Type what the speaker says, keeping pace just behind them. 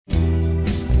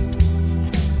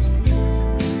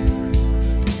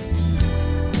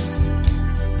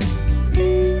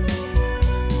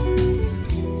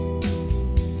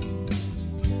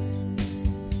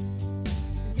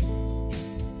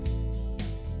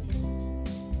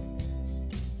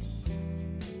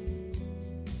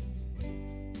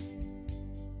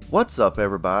What's up,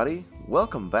 everybody?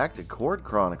 Welcome back to Chord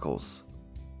Chronicles.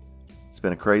 It's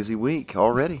been a crazy week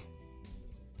already.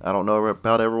 I don't know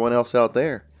about everyone else out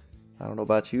there. I don't know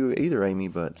about you either, Amy,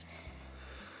 but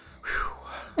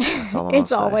that's all I'm It's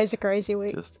gonna say. always a crazy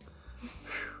week.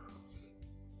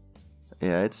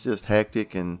 Yeah, it's just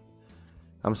hectic, and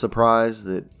I'm surprised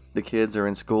that the kids are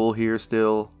in school here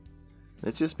still.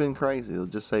 It's just been crazy. I'll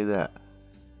just say that.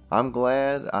 I'm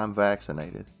glad I'm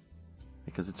vaccinated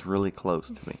because it's really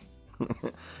close to me.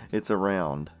 It's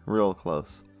around, real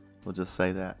close. We'll just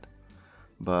say that.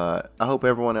 But I hope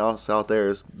everyone else out there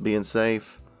is being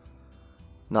safe,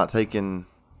 not taking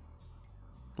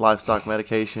livestock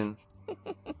medication,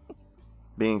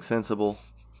 being sensible.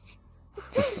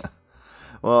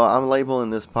 Well, I'm labeling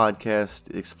this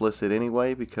podcast explicit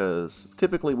anyway because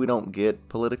typically we don't get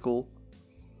political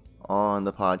on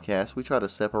the podcast. We try to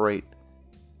separate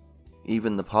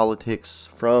even the politics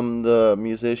from the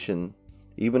musician,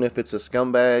 even if it's a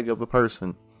scumbag of a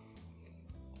person.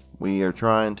 We are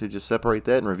trying to just separate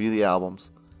that and review the albums.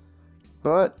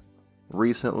 But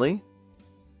recently,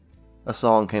 a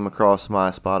song came across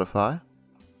my Spotify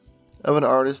of an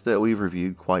artist that we've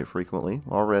reviewed quite frequently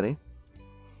already.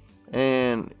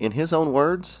 And in his own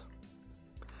words,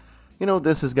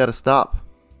 this has got to stop.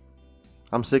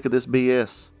 I'm sick of this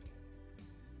BS.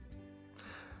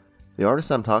 The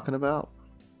artist I'm talking about,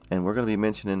 and we're going to be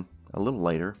mentioning a little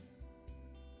later,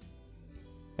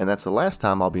 and that's the last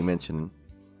time I'll be mentioning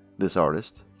this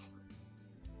artist,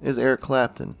 is Eric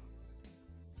Clapton.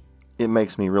 It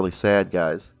makes me really sad,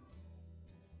 guys.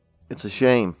 It's a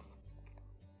shame.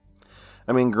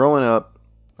 I mean, growing up,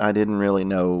 I didn't really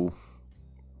know,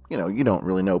 you don't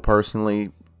really know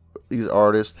personally these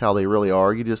artists, how they really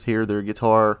are. You just hear their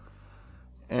guitar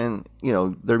and,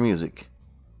 their music.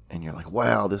 And you're like,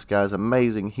 wow, this guy's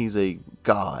amazing. He's a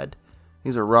god.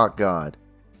 He's a rock god.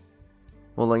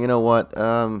 Well, you know what?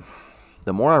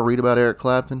 The more I read about Eric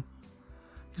Clapton,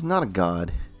 he's not a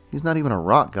god. He's not even a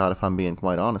rock god, if I'm being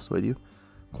quite honest with you.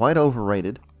 Quite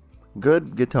overrated.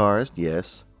 Good guitarist,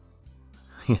 yes.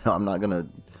 I'm not going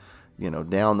to,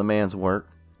 down the man's work.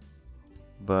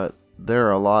 But there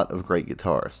are a lot of great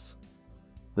guitarists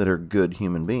that are good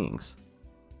human beings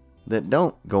that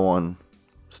don't go on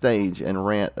stage and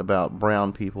rant about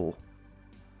brown people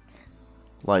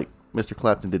like Mr.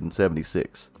 Clapton did in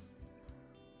 76.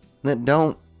 That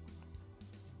don't,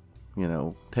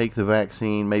 take the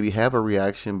vaccine, maybe have a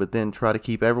reaction, but then try to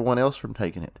keep everyone else from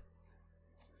taking it.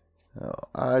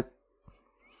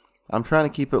 I'm trying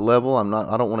to keep it level.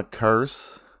 I don't want to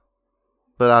curse,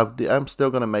 but I'm still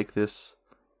going to make this,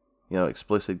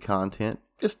 explicit content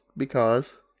just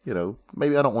because,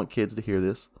 maybe I don't want kids to hear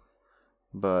this,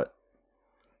 but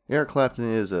Eric Clapton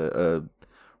is a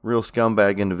real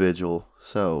scumbag individual,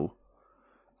 so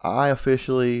I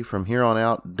officially, from here on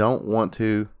out, don't want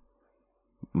to,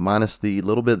 minus the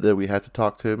little bit that we have to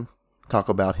talk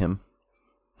about him,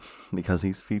 because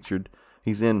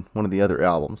he's in one of the other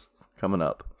albums coming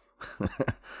up.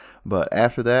 But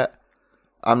after that,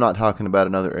 I'm not talking about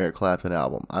another Eric Clapton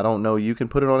album. I don't know, you can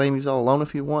put it on Amy's All Alone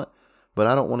if you want, but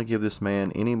I don't want to give this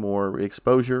man any more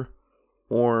exposure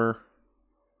or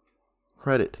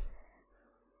credit.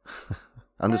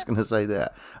 I'm just going to say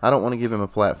that. I don't want to give him a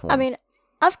platform. I mean,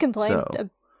 I've complained. So,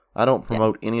 I don't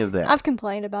promote any of that. I've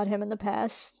complained about him in the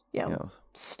past.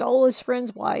 Stole his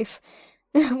friend's wife,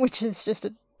 which is just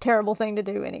a terrible thing to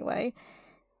do anyway.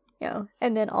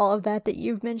 And then all of that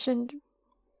you've mentioned.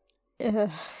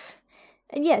 And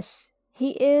yes,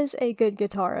 he is a good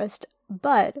guitarist,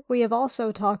 but we have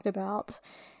also talked about,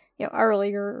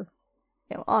 earlier,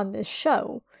 on this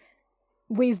show,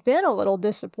 we've been a little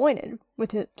disappointed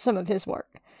with some of his work.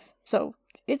 So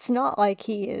it's not like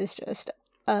he is just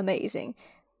amazing.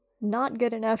 Not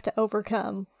good enough to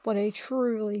overcome what a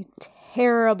truly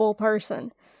terrible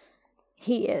person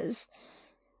he is.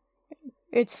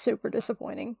 It's super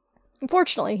disappointing.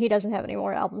 Unfortunately, he doesn't have any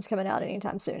more albums coming out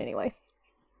anytime soon anyway.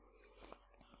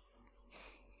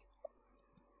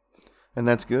 And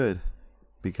that's good,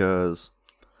 because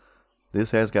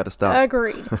this has got to stop.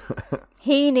 Agreed.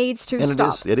 He needs to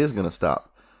stop. It is going to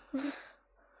stop.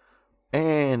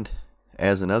 And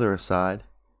as another aside,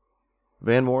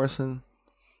 Van Morrison,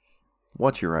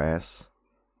 watch your ass,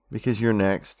 because you're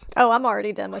next. Oh, I'm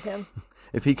already done with him.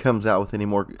 If he comes out with any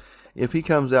more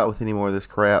of this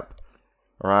crap,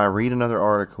 or I read another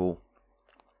article,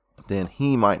 then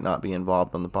he might not be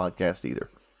involved on the podcast either.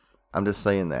 I'm just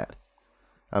saying that.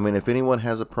 I mean, if anyone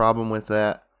has a problem with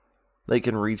that, they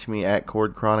can reach me at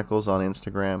Chord Chronicles on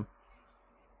Instagram.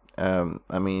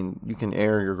 I mean, you can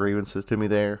air your grievances to me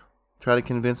there. Try to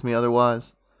convince me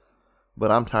otherwise.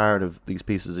 But I'm tired of these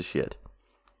pieces of shit.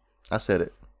 I said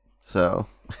it. So,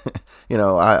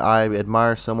 I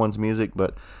admire someone's music,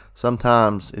 but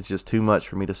sometimes it's just too much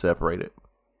for me to separate it.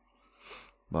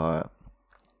 But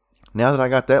now that I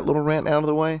got that little rant out of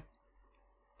the way,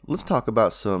 let's talk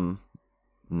about some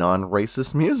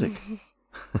non-racist music.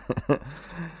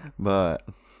 But,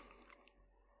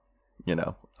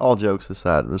 all jokes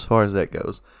aside, as far as that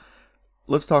goes,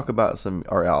 let's talk about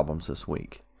our albums this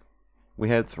week. We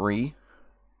had 3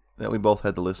 that we both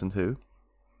had to listen to.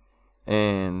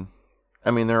 And,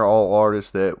 they're all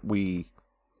artists that we're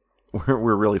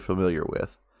really familiar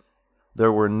with.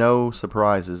 There were no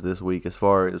surprises this week as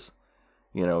far as,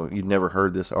 you'd never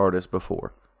heard this artist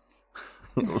before.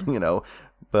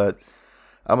 But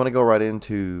I'm going to go right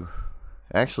into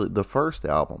actually the first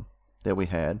album that we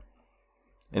had.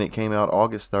 And it came out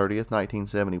August 30th,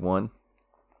 1971.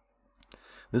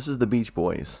 This is the Beach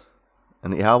Boys.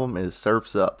 And the album is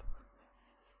Surf's Up.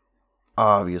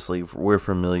 Obviously, we're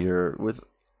familiar with,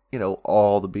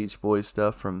 all the Beach Boys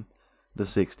stuff from the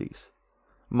 60s.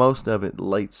 Most of it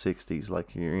late 60s, like,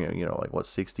 like what,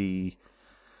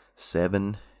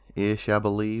 67-ish, I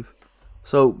believe.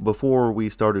 So, before we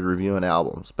started reviewing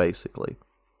albums, basically.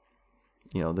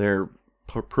 They're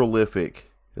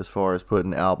prolific as far as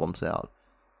putting albums out.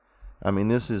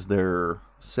 This is their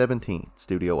 17th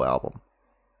studio album.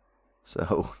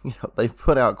 So, they've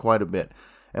put out quite a bit.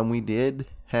 And we did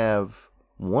have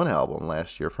one album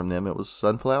last year from them. It was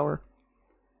Sunflower.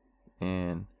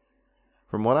 And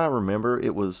from what I remember,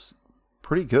 it was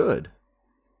pretty good.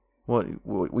 What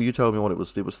you told me what it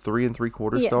was 3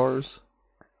 3/4 stars?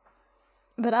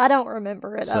 But I don't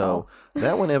remember it at all. So,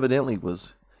 that one evidently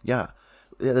was, yeah,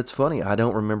 that's funny. I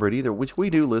don't remember it either, which we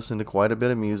do listen to quite a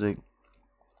bit of music.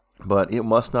 But it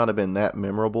must not have been that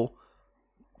memorable.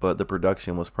 But the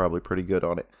production was probably pretty good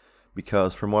on it.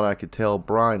 Because from what I could tell,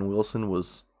 Brian Wilson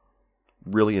was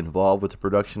really involved with the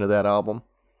production of that album.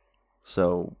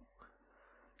 So,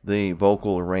 the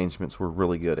vocal arrangements were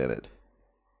really good in it.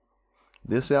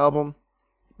 This album,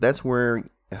 that's where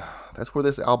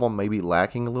this album may be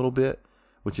lacking a little bit,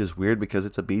 which is weird because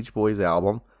it's a Beach Boys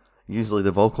album. Usually the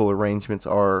vocal arrangements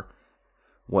are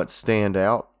what stand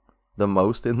out the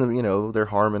most in their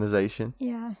harmonization.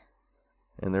 Yeah.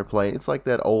 And their play. It's like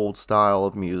that old style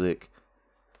of music.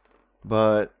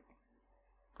 But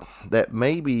that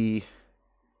maybe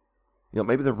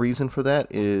the reason for that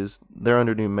is they're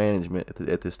under new management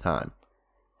at this time.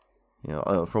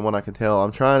 From what I can tell,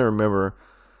 I'm trying to remember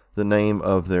the name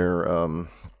of their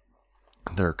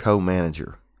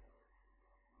co-manager.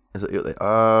 It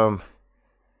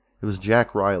was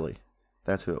Jack Riley.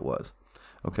 That's who it was.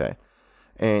 Okay.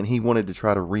 And he wanted to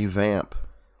try to revamp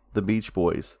the Beach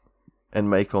Boys and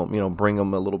make them, bring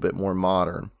them a little bit more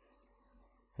modern.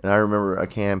 And I remember a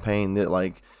campaign that,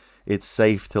 like, it's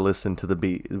safe to listen to the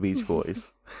Beach Boys.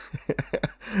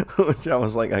 Which I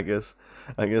was like, I guess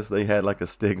they had like a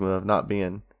stigma of not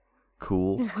being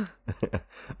cool.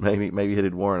 maybe it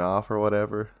had worn off or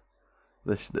whatever.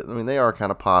 They are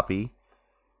kind of poppy.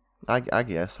 I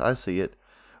guess. I see it.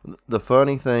 The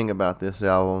funny thing about this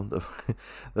album,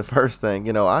 the first thing,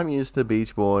 I'm used to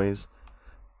Beach Boys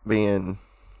being,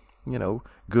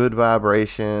 good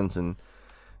vibrations and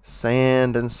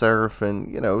sand and surf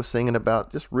and, singing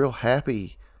about just real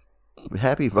happy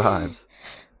vibes.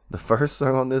 The first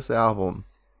song on this album,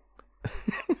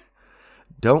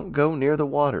 Don't Go Near the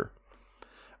Water.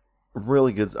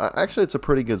 Really good. Actually, it's a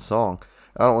pretty good song.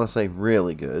 I don't want to say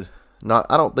really good.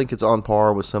 I don't think it's on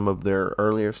par with some of their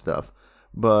earlier stuff,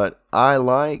 but I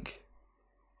like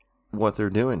what they're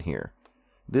doing here.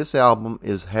 This album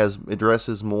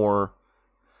addresses more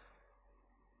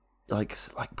like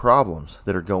problems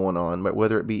that are going on, but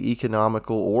whether it be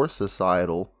economical or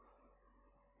societal.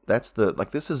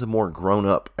 This is a more grown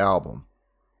up album.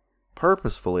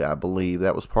 Purposefully, I believe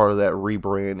that was part of that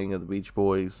rebranding of the Beach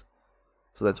Boys.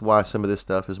 So that's why some of this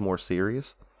stuff is more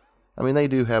serious. They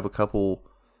do have a couple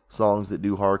songs that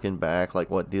do harken back, like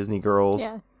what, Disney Girls?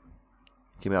 Yeah.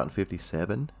 Came out in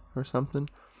 57 or something.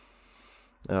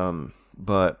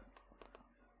 But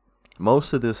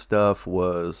most of this stuff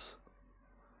was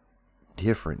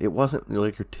different. It wasn't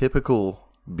like your typical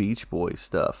Beach Boys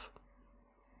stuff.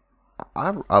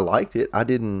 I liked it.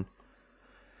 It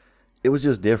was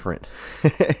just different.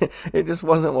 It just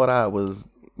wasn't what I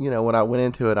was, when I went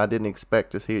into it, I didn't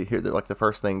expect to hear like the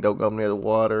first thing, Don't Go Near the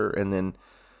Water, and then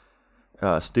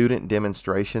Student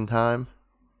Demonstration Time,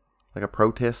 like a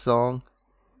protest song.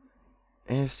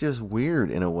 And it's just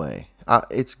weird in a way.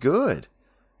 It's good.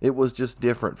 It was just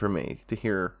different for me to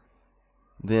hear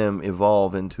them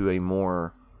evolve into a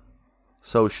more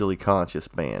socially conscious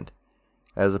band,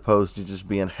 as opposed to just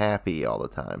being happy all the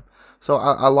time. So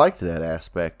I liked that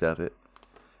aspect of it.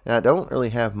 And I don't really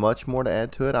have much more to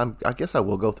add to it. I guess I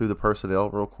will go through the personnel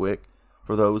real quick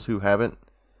for those who haven't,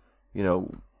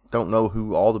 don't know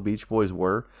who all the Beach Boys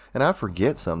were. And I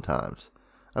forget sometimes.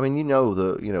 I mean,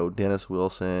 Dennis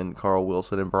Wilson, Carl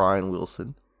Wilson, and Brian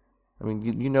Wilson. I mean,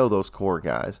 you know those core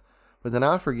guys. But then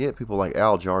I forget people like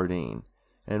Al Jardine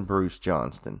and Bruce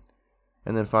Johnston.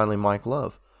 And then finally Mike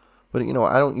Love. But,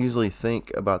 I don't usually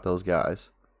think about those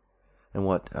guys. And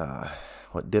what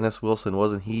Dennis Wilson,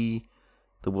 wasn't he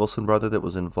the Wilson brother that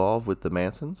was involved with the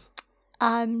Mansons?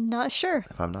 I'm not sure.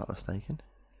 If I'm not mistaken.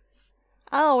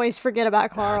 I always forget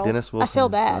about Carl. Dennis Wilson, I feel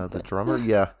bad. The drummer?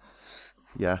 Yeah.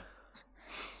 Yeah.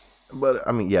 But,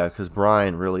 I mean, yeah, because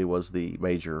Brian really was the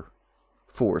major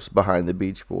force behind the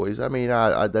Beach Boys. I mean,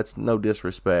 I that's no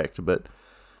disrespect, but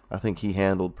I think he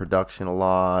handled production a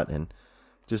lot and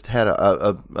just had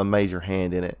a major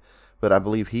hand in it. But I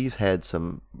believe he's had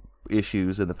some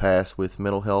issues in the past with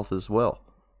mental health as well.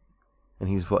 And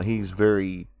he's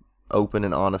very open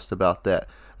and honest about that.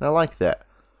 And I like that.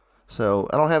 So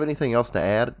I don't have anything else to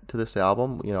add to this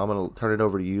album. I'm going to turn it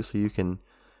over to you so you can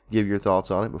give your thoughts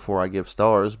on it before I give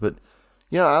stars. But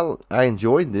yeah, I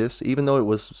enjoyed this, even though it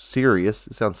was serious.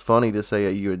 It sounds funny to say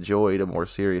you enjoyed a more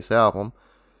serious album,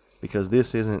 because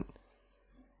this isn't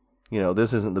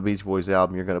the Beach Boys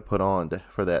album you're going to put on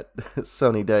for that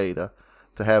sunny day to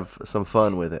have some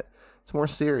fun with it. It's more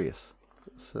serious.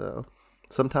 So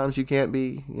sometimes you can't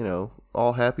be,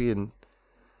 all happy and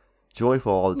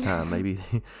joyful all the time. Maybe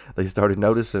they started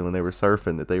noticing when they were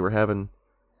surfing that they were having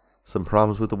some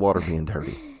problems with the water being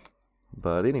dirty.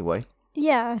 But anyway.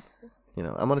 Yeah.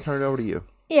 I'm going to turn it over to you.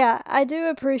 Yeah, I do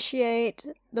appreciate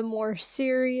the more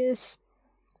serious,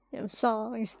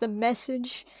 songs, the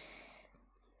message.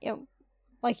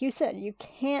 Like you said, you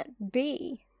can't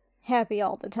be happy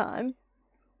all the time.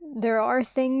 There are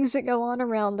things that go on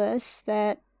around us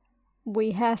that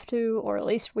we have to, or at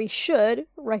least we should,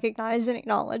 recognize and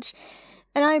acknowledge.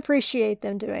 And I appreciate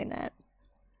them doing that.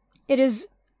 It is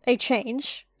a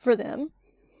change for them.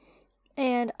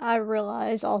 And I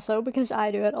realize also, because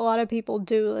I do it, a lot of people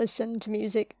do listen to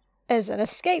music as an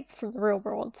escape from the real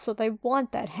world. So they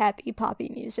want that happy, poppy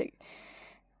music.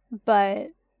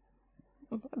 But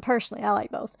personally, I like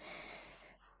both.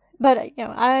 But,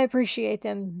 I appreciate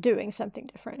them doing something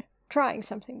different, trying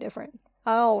something different.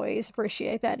 I always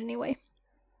appreciate that anyway.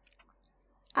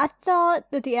 I thought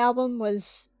that the album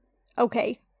was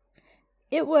okay.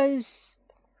 It was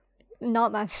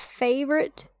not my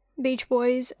favorite Beach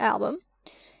Boys album.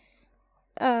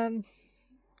 But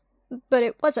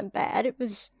it wasn't bad.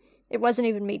 It wasn't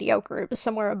even mediocre. It was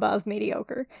somewhere above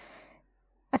mediocre.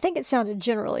 I think it sounded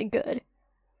generally good.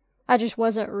 I just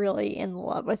wasn't really in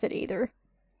love with it either.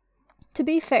 To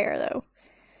be fair, though,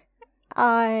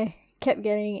 I kept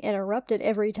getting interrupted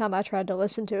every time I tried to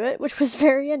listen to it, which was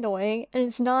very annoying, and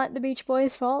it's not the Beach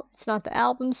Boys' fault. It's not the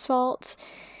album's fault.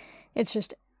 It's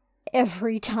just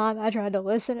every time I tried to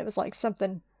listen, it was like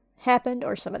something happened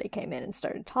or somebody came in and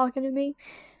started talking to me.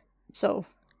 So,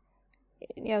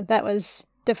 that was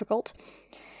difficult.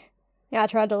 I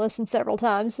tried to listen several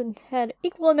times and had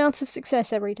equal amounts of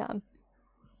success every time.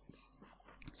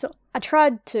 So, I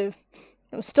tried to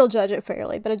still judge it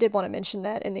fairly, but I did want to mention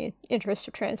that in the interest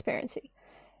of transparency.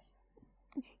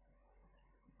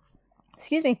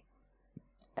 Excuse me.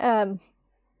 I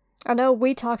know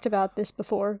we talked about this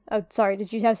before. Oh, sorry,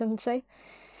 did you have something to say?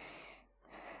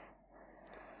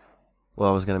 Well,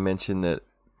 I was going to mention that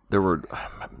there were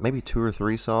maybe 2 or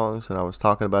 3 songs, and I was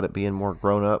talking about it being more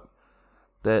grown up,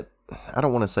 that I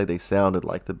don't want to say they sounded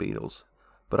like the Beatles,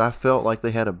 but I felt like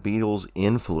they had a Beatles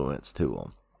influence to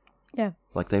them. Yeah.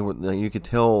 Like you could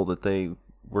tell that they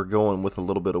were going with a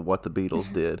little bit of what the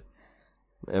Beatles did.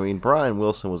 I mean, Brian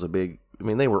Wilson was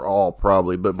they were all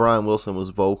probably, but Brian Wilson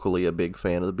was vocally a big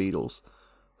fan of the Beatles.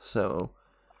 So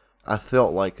I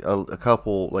felt like a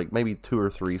couple, like maybe 2 or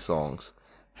 3 songs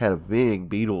had a big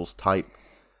Beatles type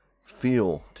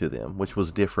feel to them, which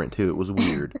was different too. It was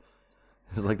weird.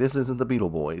 It's like, this isn't the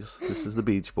Beatle Boys. This is the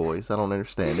Beach Boys. I don't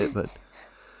understand it, but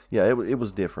yeah, it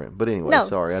was different. But anyway, no.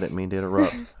 Sorry, I didn't mean to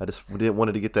interrupt. I just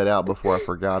wanted to get that out before I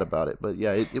forgot about it. But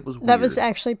yeah, it was weird. That was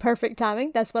actually perfect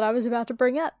timing. That's what I was about to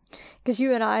bring up. Because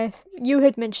you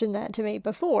had mentioned that to me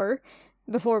before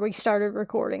we started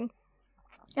recording.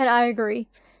 And I agree.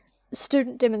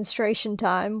 Student Demonstration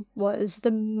Time was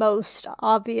the most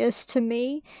obvious to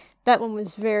me. That one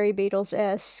was very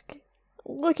Beatles-esque.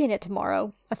 Looking at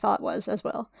Tomorrow, I thought was as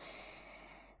well.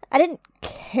 I didn't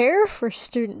care for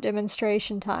Student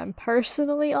Demonstration Time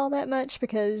personally all that much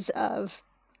because of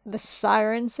the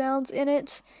siren sounds in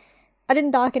it. I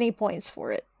didn't dock any points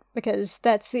for it because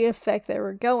that's the effect they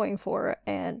were going for,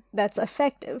 and that's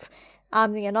effective.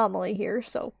 I'm the anomaly here,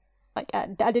 so like I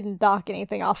didn't dock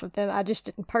anything off of them. I just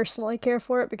didn't personally care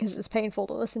for it because it's painful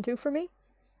to listen to for me.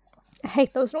 I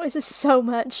hate those noises so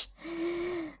much.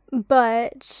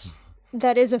 But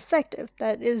that is effective.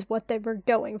 That is what they were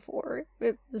going for.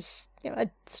 It was, a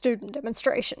student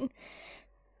demonstration.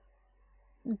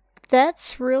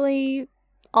 That's really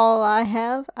all I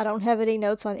have. I don't have any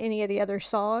notes on any of the other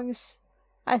songs.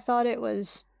 I thought it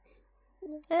was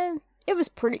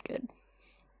pretty good.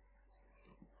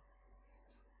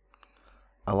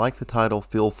 I like the title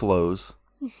Phil Flows.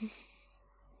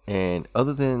 And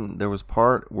other than there was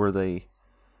part where they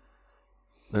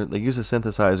use a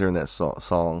synthesizer in that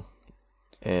song,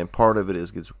 and part of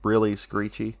it gets really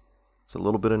screechy. It's a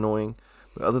little bit annoying.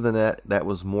 But other than that, that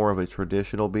was more of a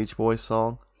traditional Beach Boys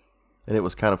song. And it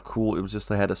was kind of cool. It was just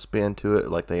they had a spin to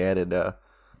it, like they added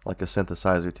like a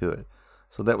synthesizer to it.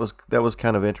 So that was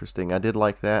kind of interesting. I did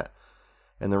like that.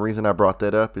 And the reason I brought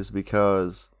that up is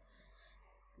because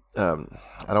I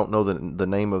don't know the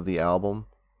name of the album,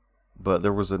 but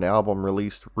there was an album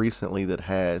released recently that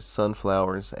has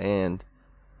Sunflowers and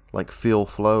like Phil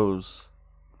Flows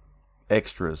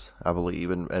extras, I believe,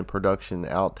 and production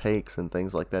outtakes and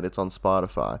things like that. It's on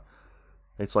Spotify.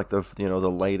 It's like the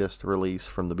latest release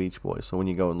from the Beach Boys. So when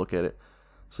you go and look at it,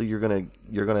 so you're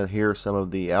gonna hear some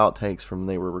of the outtakes from when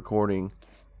they were recording.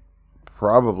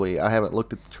 Probably, I haven't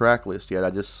looked at the track list yet. I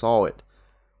just saw it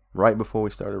right before we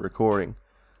started recording.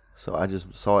 So I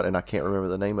just saw it and I can't remember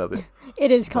the name of it.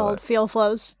 It is called Phil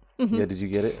Flows. Mm-hmm. Yeah, did you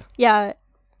get it? Yeah,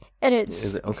 and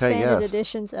it's expanded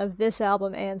editions of this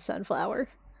album and Sunflower.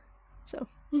 So.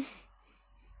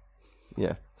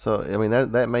 Yeah. So, I mean,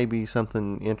 that may be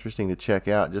something interesting to check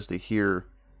out, just to hear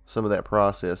some of that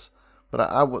process.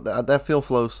 But that Phil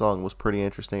Flows song was pretty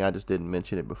interesting. I just didn't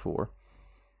mention it before.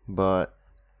 But,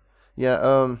 yeah,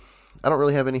 I don't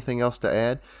really have anything else to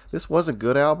add. This was a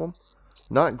good album.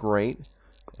 Not great.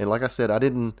 And like I said, I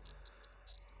didn't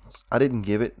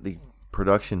give it the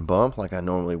production bump like I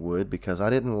normally would, because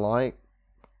I didn't like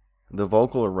the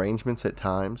vocal arrangements at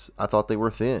times. I thought they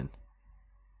were thin.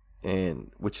 And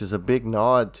which is a big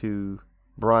nod to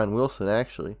Brian Wilson,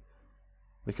 actually,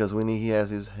 because when he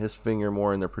has his finger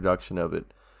more in the production of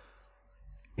it,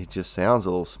 it just sounds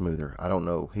a little smoother. I don't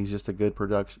know. He's just a good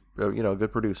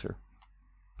good producer.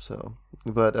 So,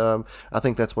 but I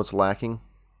think that's what's lacking.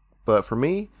 But for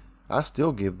me, I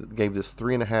still gave this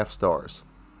 3.5 stars.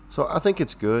 So I think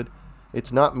it's good.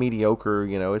 It's not mediocre.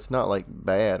 It's not like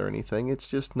bad or anything. It's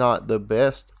just not the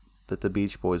best that the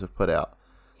Beach Boys have put out.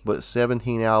 But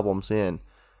 17 albums in,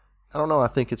 I don't know, I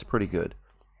think it's pretty good.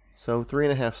 So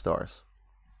 3.5 stars.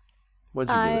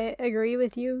 What'd you give it? I agree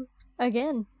with you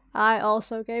again. I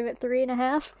also gave it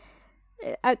 3.5.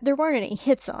 There weren't any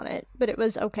hits on it, but it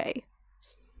was okay.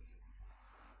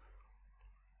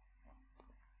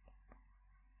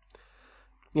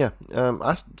 Yeah,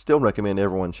 I still recommend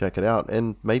everyone check it out.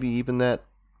 And maybe even that,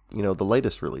 the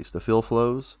latest release, the Phil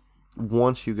Flows,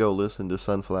 once you go listen to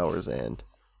Sunflowers and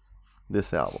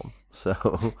this album.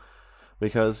 So,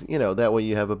 because, that way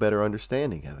you have a better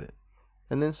understanding of it.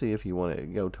 And then see if you want to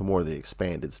go to more of the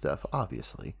expanded stuff,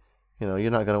 obviously.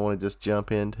 You're not going to want to just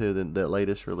jump into the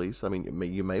latest release. I mean,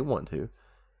 you may want to.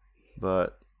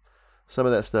 But some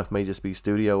of that stuff may just be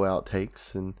studio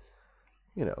outtakes. And,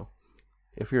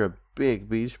 if you're a big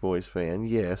Beach Boys fan,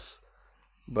 yes.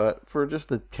 But for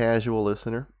just a casual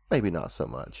listener, maybe not so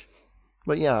much.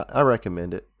 But yeah, I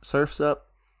recommend it. Surf's Up,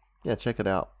 yeah, check it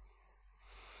out.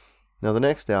 Now, the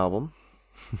next album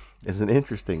is an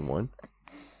interesting one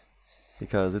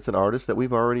because it's an artist that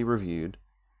we've already reviewed.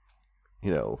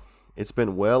 It's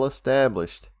been well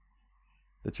established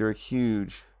that you're a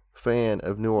huge fan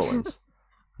of New Orleans,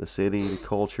 the city, the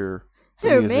culture, the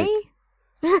Who, music.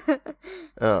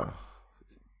 Me?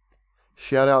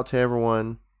 Shout out to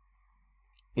everyone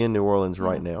in New Orleans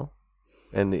right now,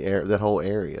 and that whole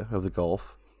area of the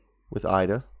Gulf with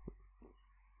Ida.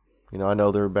 I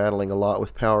know they're battling a lot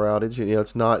with power outage.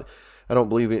 It's not, I don't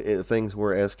believe things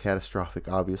were as catastrophic,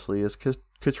 obviously, as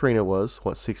Katrina was,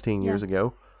 16 years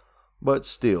ago. But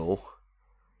still,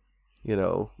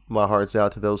 my heart's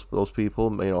out to those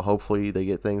people. Hopefully they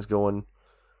get things going,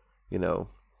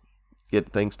 get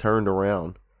things turned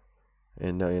around.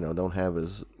 And, don't have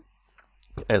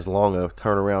as long a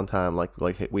turnaround time like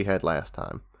we had last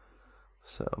time.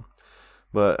 So...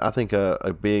 But I think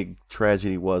a big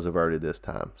tragedy was averted this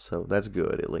time. So that's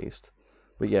good, at least.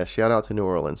 But yeah, shout out to New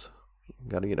Orleans.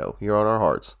 Gotta, you're on our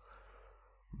hearts.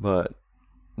 But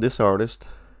this artist,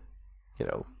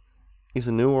 he's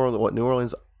a New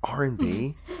Orleans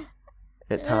R&B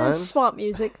at times. Swamp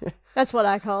music. That's what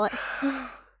I call it.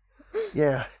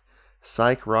 Yeah.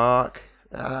 Psych rock.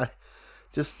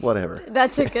 Just whatever.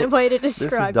 That's a good way to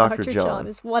describe Dr. Dr. John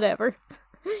is whatever.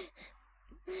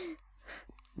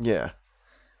 Yeah.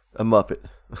 A Muppet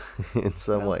in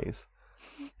some ways.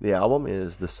 The album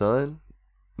is The Sun,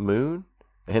 Moon,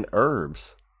 and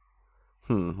Herbs.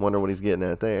 Wonder what he's getting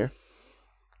at there.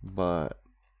 But,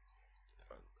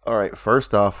 alright,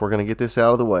 first off, we're going to get this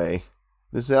out of the way.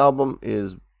 This album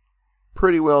is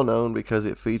pretty well known because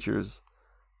it features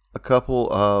a couple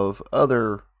of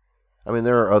other... I mean,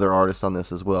 there are other artists on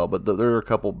this as well, but there are a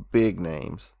couple big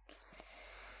names.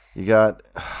 You got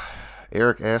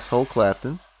Eric Asshole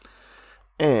Clapton,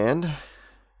 and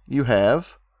you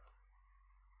have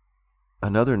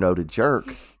another noted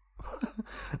jerk,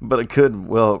 but a good,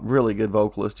 really good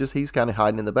vocalist. Just he's kind of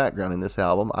hiding in the background in this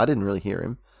album. I didn't really hear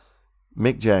him.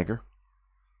 Mick Jagger.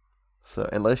 So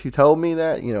unless you told me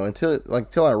that,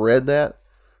 until I read that,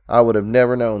 I would have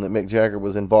never known that Mick Jagger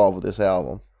was involved with this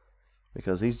album.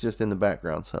 Because he's just in the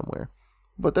background somewhere.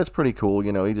 But that's pretty cool,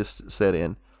 he just set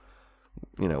in,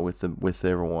 with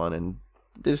everyone, and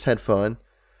they just had fun.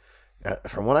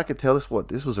 From what I could tell,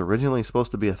 this was originally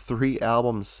supposed to be a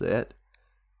 3-album set,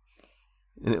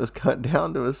 and it was cut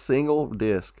down to a single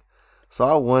disc. So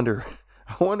I wonder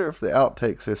if the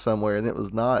outtakes are somewhere, and it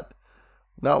was not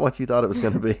what you thought it was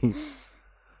going to be.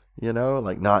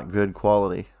 Not good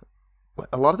quality.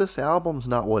 A lot of this album's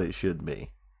not what it should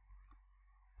be.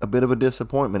 A bit of a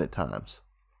disappointment at times.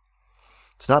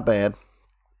 It's not bad.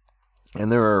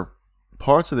 And there are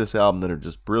parts of this album that are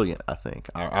just brilliant, I think.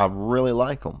 I really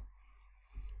like them.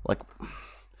 Like,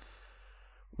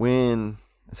 when,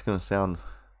 it's going to sound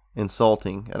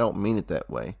insulting, I don't mean it that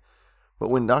way,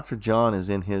 but when Dr. John is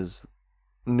in his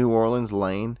New Orleans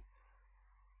lane,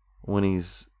 when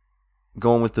he's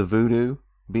going with the voodoo,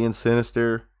 being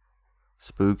sinister,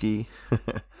 spooky,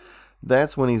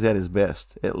 that's when he's at his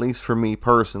best. At least for me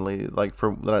personally,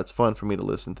 that's fun for me to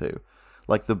listen to.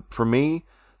 For me,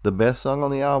 the best song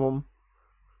on the album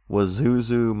was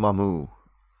Zuzu Mamu.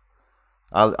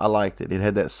 I liked it. It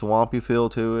had that swampy feel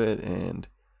to it, and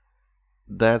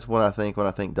that's what I think when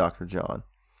I think Dr. John.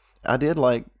 I did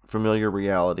like Familiar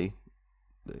Reality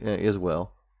as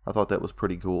well. I thought that was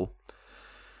pretty cool.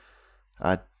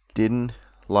 I didn't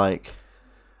like,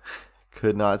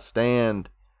 could not stand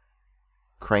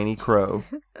Craney Crow.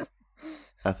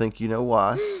 I think you know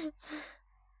why.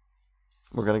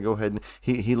 We're going to go ahead and...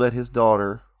 He let his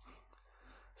daughter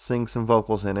sing some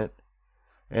vocals in it,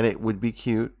 and it would be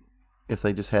cute if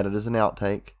they just had it as an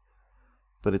outtake,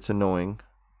 but it's annoying.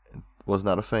 Was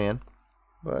not a fan,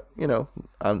 but,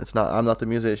 I'm not the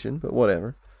musician, but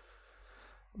whatever.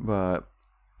 But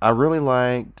I really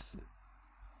liked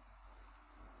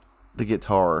the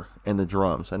guitar and the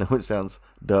drums. I know it sounds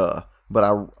duh, but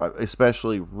I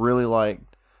especially really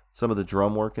liked some of the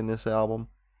drum work in this album.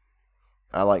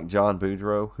 I like John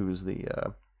Boudreaux, who's the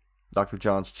Dr.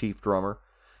 John's chief drummer.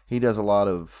 He does a lot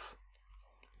of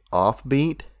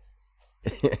offbeat,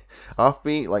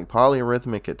 like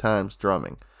polyrhythmic at times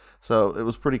drumming. So it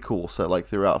was pretty cool. So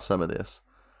throughout some of this,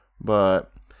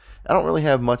 but I don't really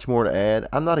have much more to add.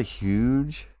 I'm not a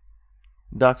huge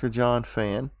Dr. John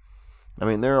fan. I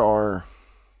mean, there are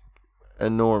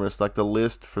enormous, the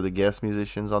list for the guest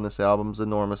musicians on this album is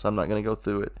enormous. I'm not going to go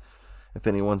through it. If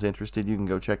anyone's interested, you can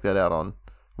go check that out on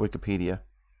Wikipedia,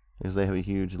 because they have a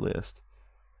huge list.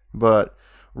 But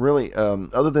really,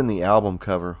 other than the album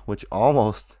cover, which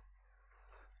almost,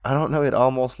 I don't know, it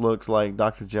almost looks like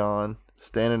Dr. John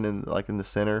standing in the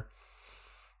center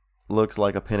looks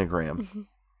like a pentagram. Mm-hmm.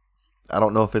 I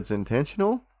don't know if it's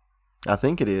intentional. I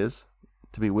think it is,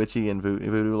 to be witchy and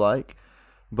voodoo-like,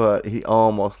 but he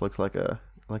almost looks like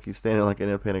he's standing in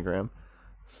a pentagram.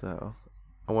 So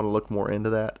I want to look more into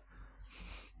that.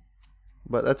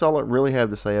 But that's all I really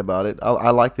have to say about it. I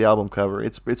like the album cover.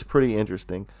 It's pretty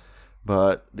interesting.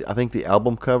 But I think the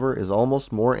album cover is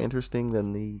almost more interesting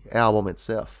than the album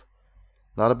itself.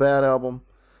 Not a bad album,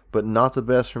 but not the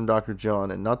best from Dr.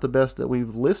 John, and not the best that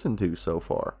we've listened to so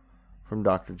far from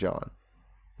Dr. John.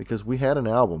 Because we had an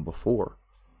album before.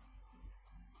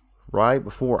 Right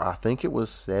before, I think it was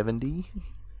 70.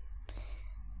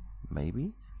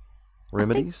 Maybe?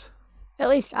 Remedies? At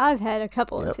least I've had a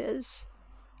couple of his.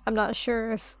 I'm not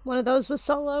sure if one of those was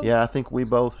solo. Yeah, I think we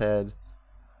both had...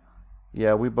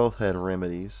 Yeah, we both had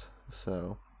Remedies.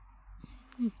 So,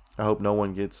 I hope no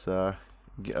one gets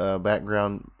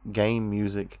background game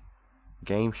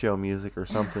show music or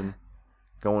something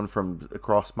going from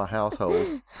across my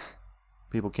household.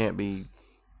 People can't be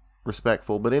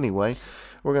respectful. But anyway,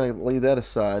 we're going to leave that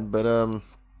aside. But,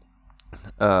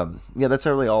 yeah, that's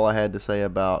really all I had to say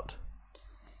about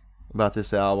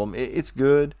this album. It's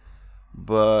good,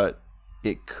 but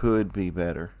it could be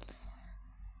better.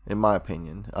 in my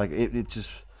opinion. Like it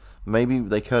just, maybe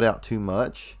they cut out too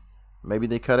much. Maybe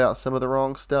they cut out some of the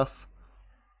wrong stuff.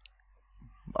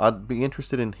 I'd be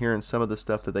interested in hearing some of the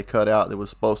stuff that they cut out that was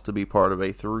supposed to be part of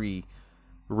a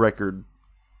 3-record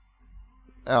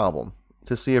album,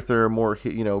 to see if there are more,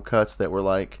 cuts that were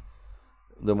like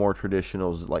the more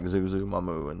traditionals, like Zuzu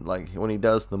Mamu, and like when he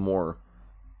does the more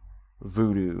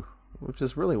voodoo, which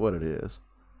is really what it is.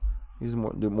 He's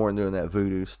more doing that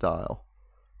voodoo style.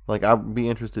 Like, I'd be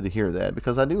interested to hear that,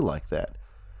 because I do like that.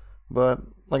 But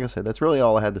like I said, that's really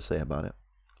all I had to say about it.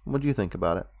 What do you think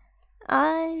about it?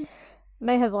 I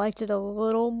may have liked it a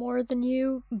little more than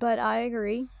you, but I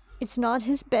agree. It's not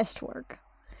his best work.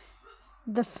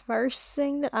 The first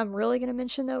thing that I'm really going to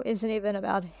mention, though, isn't even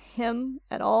about him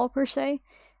at all, per se.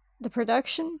 The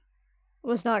production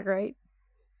was not great.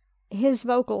 His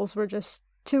vocals were just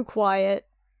too quiet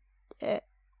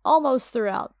almost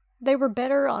throughout. They were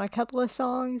better on a couple of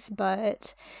songs,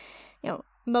 but,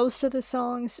 most of the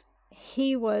songs,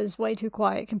 he was way too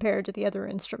quiet compared to the other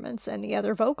instruments and the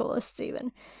other vocalists,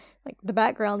 even. Like, the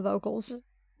background vocals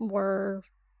were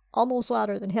almost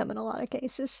louder than him in a lot of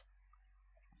cases.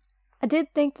 I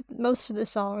did think that most of the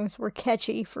songs were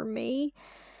catchy for me.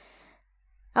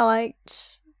 I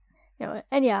liked,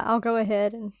 and yeah, I'll go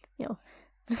ahead and,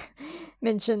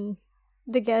 mention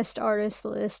the guest artist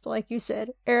list. Like you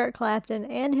said, Eric Clapton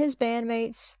and his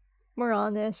bandmates were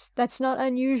on this. That's not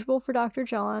unusual for Dr.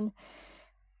 John.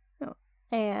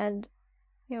 And,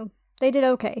 they did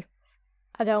okay.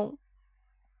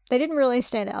 They didn't really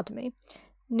stand out to me.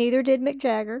 Neither did Mick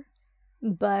Jagger,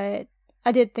 but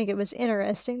I did think it was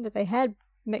interesting that they had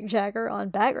Mick Jagger on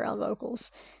background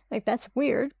vocals. Like, that's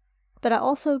weird. But I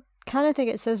also kind of think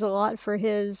it says a lot for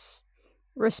his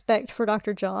respect for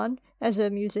Dr. John as a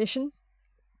musician.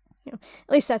 At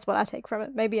least that's what I take from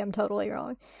it. Maybe I'm totally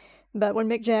wrong. But when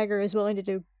Mick Jagger is willing to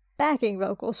do backing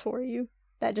vocals for you,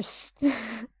 that just,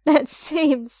 that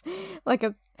seems like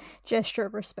a gesture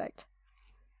of respect.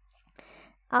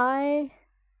 I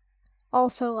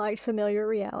also liked Familiar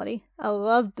Reality. I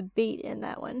loved the beat in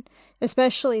that one,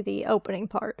 especially the opening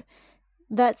part.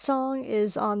 That song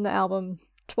is on the album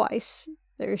twice.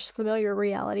 There's Familiar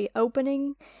Reality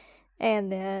opening,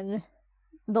 and then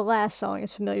the last song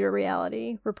is Familiar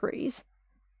Reality Reprise.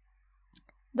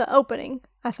 The opening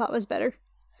I thought was better.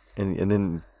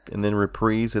 And then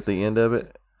Reprise at the end of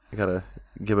it. I gotta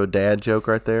give a dad joke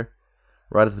right there.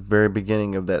 Right at the very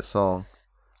beginning of that song,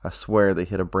 I swear they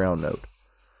hit a brown note.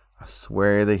 I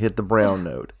swear they hit the brown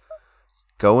note.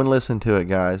 Go and listen to it,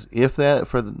 guys. Not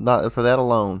for that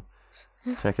alone,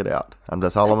 check it out.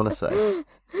 That's all I'm gonna say.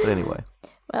 But anyway.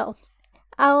 Well,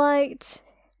 I liked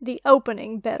the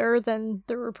opening better than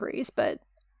the reprise, but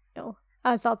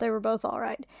I thought they were both all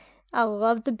right. I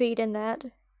loved the beat in that.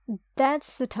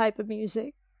 That's the type of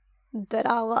music that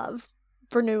I love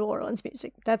for New Orleans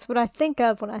music. That's what I think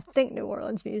of when I think New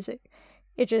Orleans music.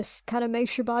 It just kind of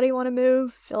makes your body want to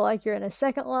move, feel like you're in a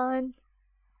second line.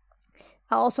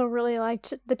 I also really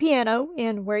liked the piano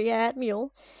in Where Ya At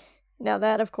Mule. Now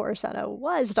that, of course, I know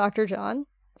was Dr. John,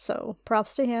 so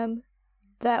props to him.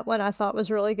 That one I thought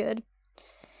was really good.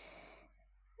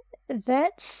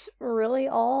 That's really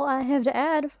all I have to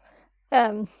add.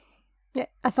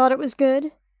 I thought it was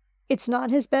good. It's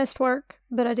not his best work,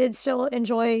 but I did still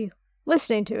enjoy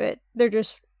listening to it. There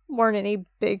just weren't any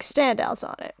big standouts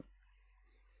on it.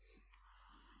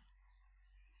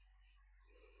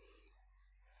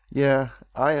 Yeah,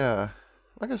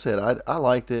 like I said, I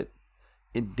liked it.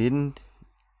 It didn't,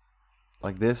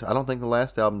 like this, I don't think the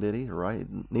last album did either, right?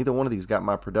 Neither one of these got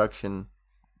my production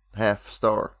half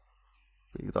star.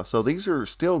 So these are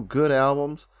still good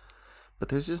albums, but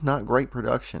there's just not great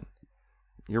production.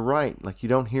 You're right, like you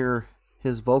don't hear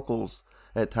his vocals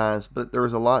at times, but there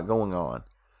is a lot going on.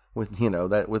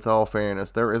 With all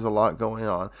fairness, there is a lot going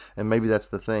on, and maybe that's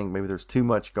the thing. Maybe there's too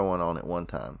much going on at one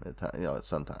time.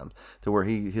 Sometimes to where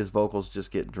his vocals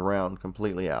just get drowned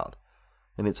completely out,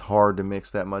 and it's hard to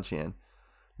mix that much in.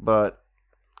 But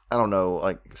I don't know.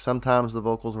 Like sometimes the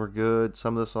vocals were good,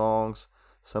 some of the songs,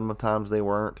 sometimes they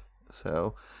weren't.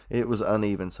 So it was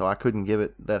uneven. So I couldn't give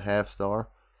it that half star.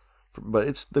 But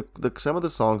it's some of the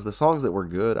songs that were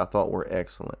good, I thought were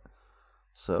excellent.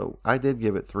 So I did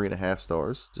give it 3.5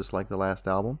 stars, just like the last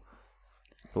album.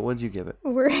 But what'd you give it?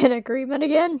 We're in agreement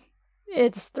again.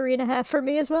 It's 3.5 for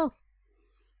me as well.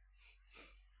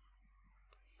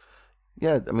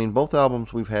 Yeah, I mean, both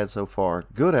albums we've had so far,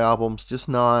 good albums, just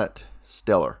not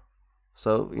stellar.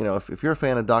 So, if you're a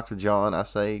fan of Dr. John, I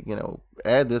say,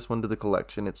 add this one to the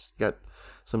collection. It's got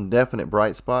some definite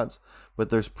bright spots, but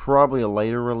there's probably a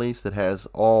later release that has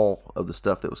all of the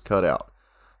stuff that was cut out.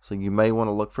 So you may want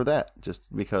to look for that,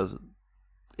 just because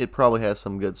it probably has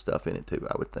some good stuff in it too,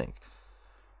 I would think.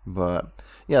 But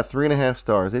yeah, 3.5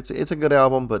 stars. It's a good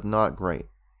album, but not great.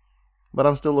 But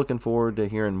I'm still looking forward to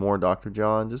hearing more Dr.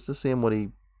 John, just to see him what he,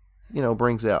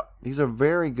 brings out. He's a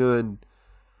very good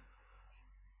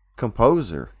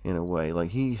composer in a way.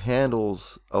 Like, he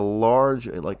handles a large,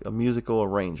 like a musical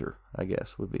arranger, I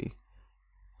guess would be.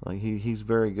 Like, he's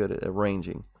very good at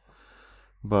arranging.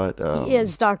 But he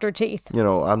is Dr. Teeth.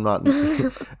 I'm not.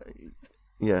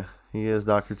 Yeah, he is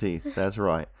Dr. Teeth. That's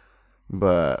right.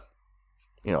 But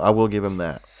I will give him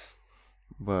that.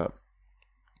 But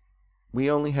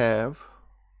we only have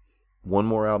one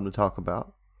more album to talk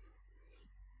about,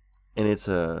 and it's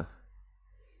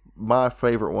my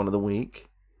favorite one of the week.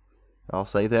 I'll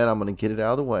say that. I'm going to get it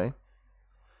out of the way.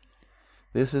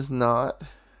 This is not.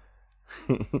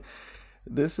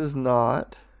 This is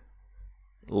not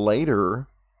later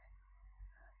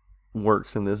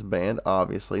works in this band,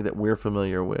 obviously, that we're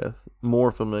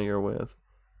more familiar with.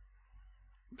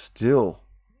 Still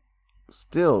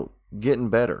getting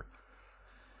better.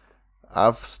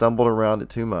 I've stumbled around it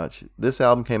too much. This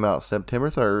album came out September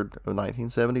 3rd of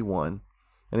 1971,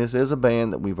 and this is a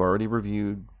band that we've already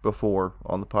reviewed before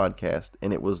on the podcast,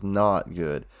 and it was not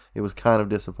good. It was kind of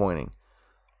disappointing.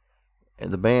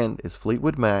 And the band is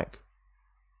Fleetwood Mac.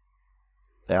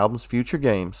 The album's Future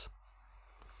Games.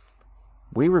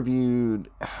 We reviewed,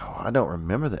 I don't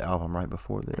remember the album right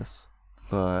before this,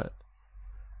 but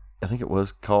I think it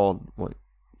was called,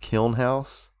 Kiln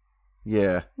House?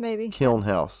 Yeah. Maybe. Kiln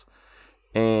House.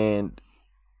 And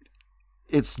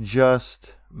it's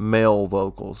just male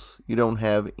vocals. You don't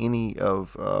have any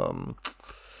of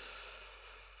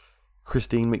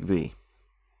Christine McVie.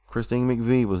 Christine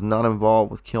McVie was not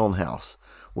involved with Kiln House.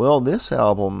 Well, this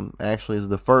album actually is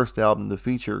the first album to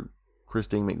feature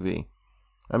Christine McVie.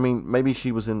 I mean, maybe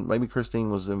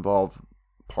Christine was involved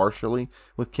partially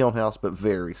with Kiln House, but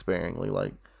very sparingly,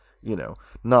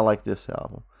 not like this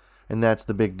album. And that's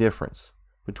the big difference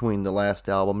between the last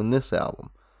album and this album.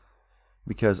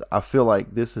 Because I feel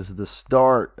like this is the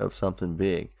start of something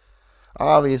big.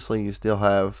 Obviously, you still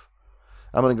have...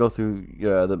 I'm going to go through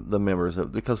the members,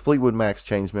 because Fleetwood Mac's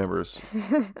changed members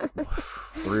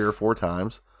 3 or 4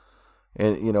 times.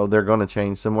 And, they're going to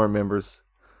change some more members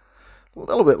a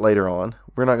little bit later on.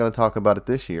 We're not going to talk about it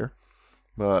this year.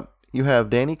 But you have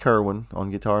Danny Kerwin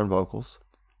on guitar and vocals.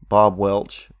 Bob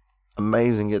Welch,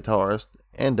 amazing guitarist,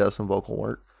 and does some vocal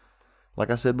work. Like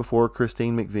I said before,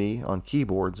 Christine McVie on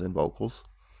keyboards and vocals.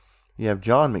 You have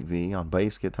John McVie on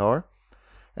bass guitar.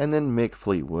 And then Mick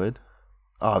Fleetwood,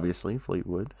 obviously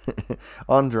Fleetwood,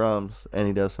 on drums. And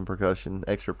he does some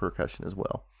extra percussion as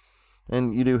well.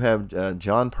 And you do have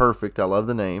John Perfect, I love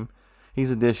the name.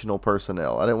 He's additional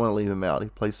personnel. I didn't want to leave him out. He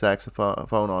plays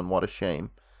saxophone on What a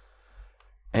Shame.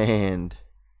 And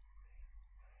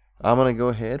I'm going to go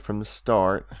ahead from the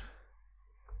start.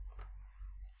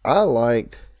 I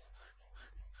liked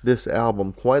this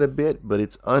album quite a bit, but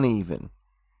it's uneven.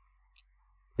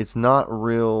 It's not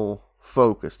real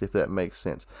focused, if that makes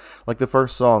sense. Like the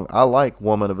first song, I like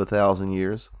Woman of 1,000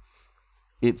 Years.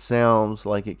 It sounds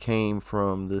like it came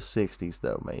from the 60s,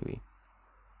 though, maybe.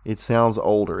 It sounds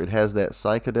older. It has that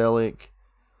psychedelic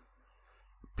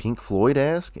Pink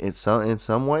Floyd-esque in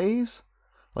some ways.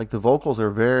 Like the vocals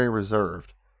are very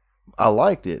reserved. I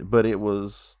liked it, but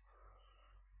it's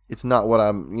not what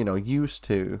I'm, used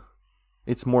to.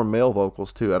 It's more male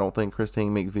vocals too. I don't think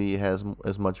Christine McVie has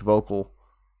as much vocal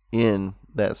in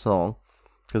that song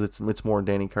because it's more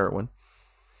Danny Kerwin.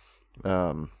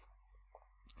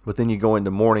 But then you go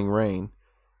into Morning Rain,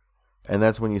 and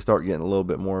that's when you start getting a little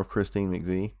bit more of Christine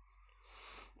McVie.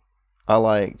 I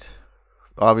liked,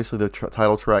 obviously, the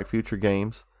title track, Future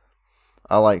Games.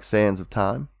 I like Sands of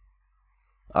Time.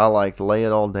 I liked Lay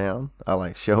It All Down. I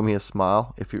like Show Me a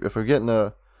Smile. If we're getting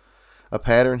a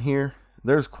pattern here,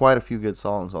 there's quite a few good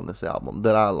songs on this album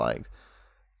that I liked.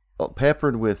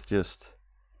 Peppered with just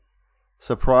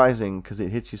surprising, because it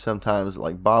hits you sometimes,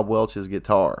 like Bob Welch's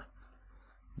guitar.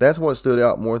 That's what stood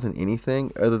out more than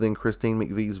anything, other than Christine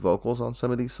McVie's vocals on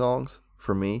some of these songs,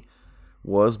 for me,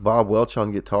 was Bob Welch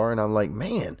on guitar. And I'm like,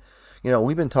 man,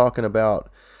 we've been talking about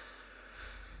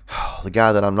the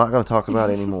guy that I'm not going to talk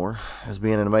about anymore as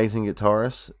being an amazing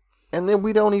guitarist. And then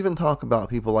we don't even talk about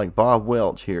people like Bob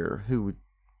Welch here, who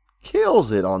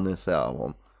kills it on this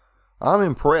album. I'm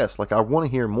impressed. Like, I want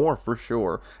to hear more for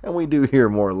sure. And we do hear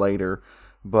more later.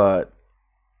 But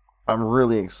I'm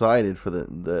really excited for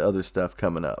the other stuff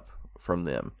coming up from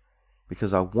them,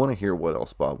 because I want to hear what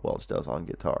else Bob Welch does on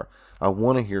guitar. I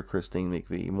want to hear Christine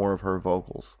McVie, more of her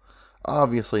vocals.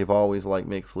 Obviously, I've always liked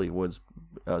Mick Fleetwood's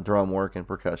drum work and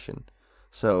percussion.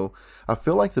 So I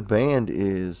feel like the band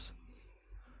is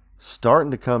starting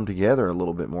to come together a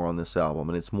little bit more on this album,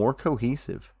 and it's more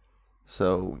cohesive.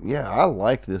 So yeah, I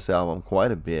liked this album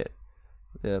quite a bit.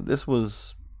 Yeah, this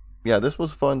was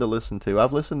fun to listen to.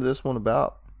 I've listened to this one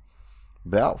about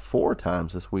 4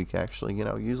 times this week, actually.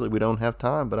 Usually we don't have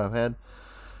time, but I've had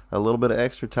a little bit of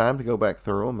extra time to go back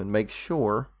through them and make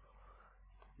sure,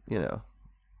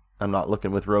 I'm not looking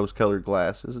with rose-colored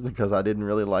glasses, because I didn't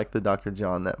really like the Dr.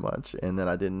 John that much, and then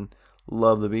I didn't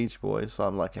love the Beach Boys. So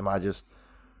I'm like, am I just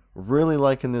really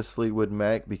liking this Fleetwood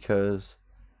Mac because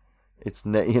it's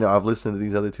I've listened to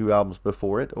these other 2 albums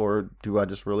before it, or do I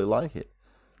just really like it?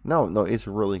 No, it's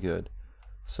really good.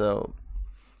 So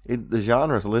the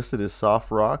genre is listed as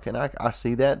soft rock, and I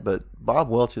see that, but Bob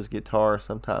Welch's guitar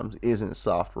sometimes isn't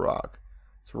soft rock.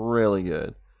 It's really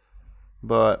good.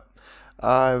 But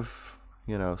I've,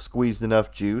 squeezed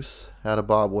enough juice out of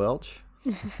Bob Welch.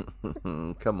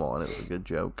 Come on, it was a good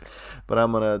joke. But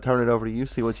I'm going to turn it over to you,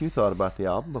 see what you thought about the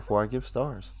album before I give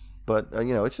stars. But,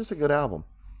 it's just a good album.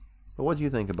 But what do you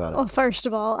think about it? Well, first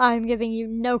of all, I'm giving you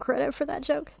no credit for that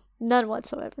joke. None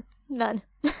whatsoever. None.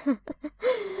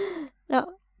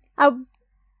 No. Oh,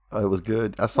 it was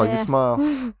good. I saw you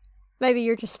smile. Maybe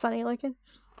you're just funny looking.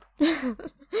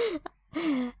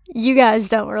 You guys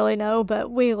don't really know, but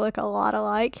we look a lot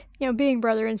alike. Being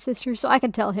brother and sister, so I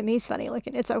can tell him he's funny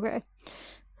looking. It's okay.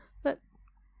 But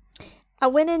I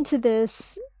went into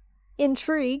this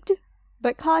intrigued,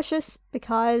 but cautious,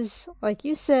 because, like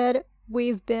you said,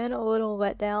 we've been a little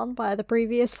let down by the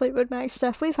previous Fleetwood Mac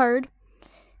stuff we've heard.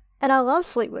 And I love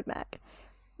Fleetwood Mac.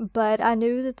 But I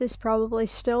knew that this probably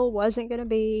still wasn't going to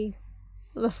be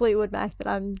the Fleetwood Mac that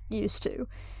I'm used to.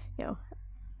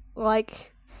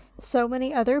 Like so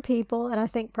many other people, and I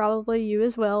think probably you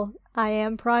as well, I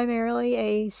am primarily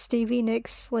a Stevie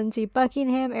Nicks, Lindsey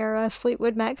Buckingham era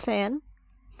Fleetwood Mac fan.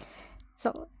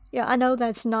 So, yeah, I know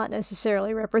that's not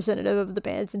necessarily representative of the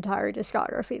band's entire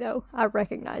discography, though. I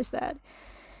recognize that.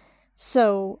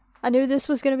 So, I knew this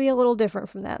was going to be a little different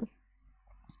from that.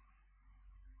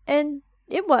 And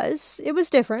it was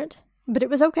different, but it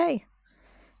was okay.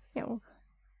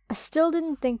 I still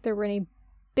didn't think there were any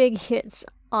big hits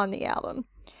on the album.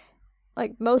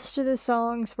 Like, most of the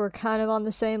songs were kind of on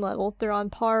the same level. They're on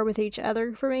par with each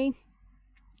other for me.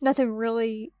 Nothing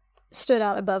really stood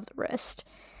out above the rest.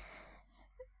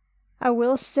 I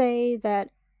will say that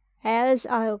as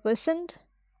I listened,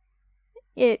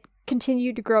 it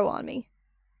continued to grow on me.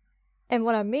 And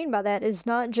what I mean by that is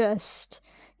not just,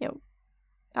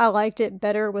 I liked it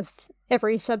better with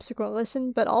every subsequent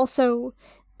listen, but also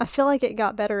I feel like it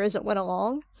got better as it went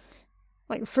along.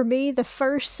 Like, for me, the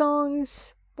first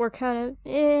songs were kind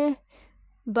of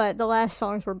but the last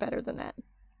songs were better than that.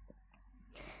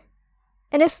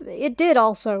 And if it did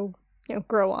also,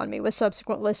 grow on me with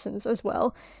subsequent listens as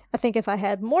well. I think if I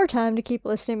had more time to keep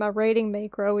listening, my rating may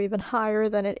grow even higher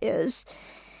than it is.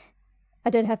 I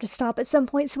did have to stop at some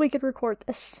point so we could record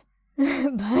this.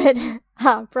 But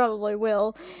I probably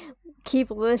will keep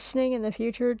listening in the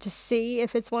future to see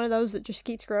if it's one of those that just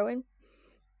keeps growing.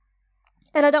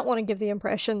 And I don't want to give the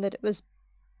impression that it was,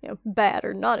 bad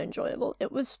or not enjoyable.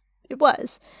 It was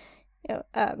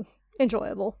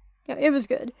enjoyable. It was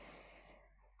good.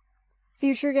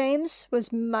 Future Games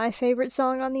was my favorite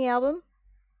song on the album.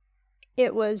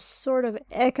 It was sort of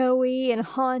echoey and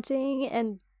haunting,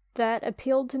 and that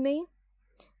appealed to me.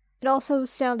 It also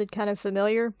sounded kind of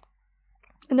familiar.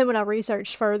 And then when I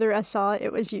researched further, I saw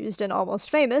it was used in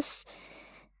Almost Famous.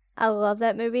 I love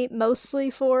that movie, mostly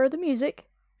for the music,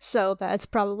 so that's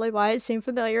probably why it seemed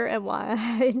familiar and why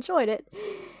I enjoyed it.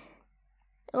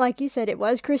 Like you said, it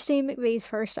was Christine McVie's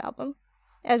first album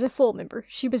as a full member.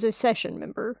 She was a session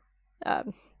member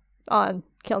on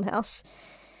Kiln House.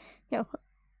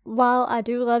 While I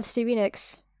do love Stevie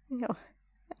Nicks,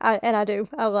 I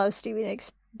love Stevie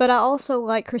Nicks, but I also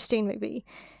like Christine McVie.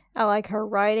 I like her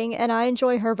writing, and I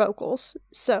enjoy her vocals,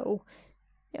 so,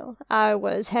 I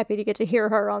was happy to get to hear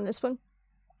her on this one.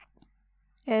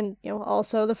 And,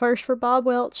 also the first for Bob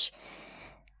Welch.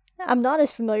 I'm not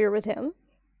as familiar with him.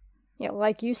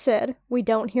 Like you said, we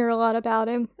don't hear a lot about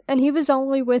him, and he was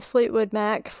only with Fleetwood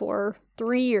Mac for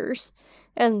 3 years,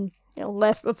 and,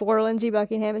 left before Lindsey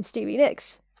Buckingham and Stevie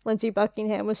Nicks. Lindsey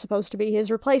Buckingham was supposed to be his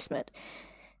replacement.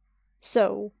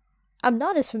 So, I'm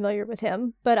not as familiar with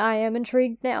him, but I am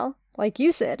intrigued now. Like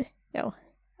you said,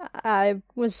 I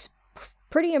was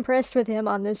pretty impressed with him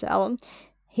on this album.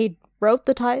 He wrote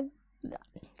the title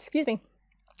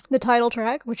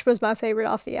track, which was my favorite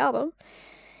off the album.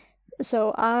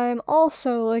 So I'm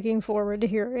also looking forward to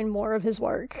hearing more of his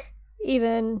work,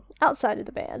 even outside of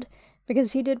the band,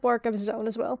 because he did work of his own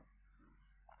as well.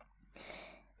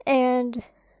 And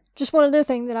just one other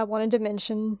thing that I wanted to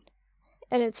mention,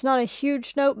 and it's not a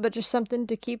huge note, but just something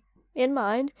to keep in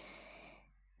mind.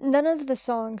 None of the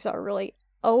songs are really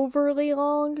overly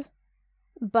long,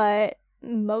 but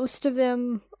most of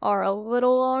them are a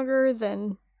little longer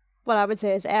than what I would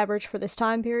say is average for this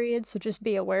time period, so just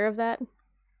be aware of that.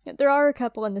 There are a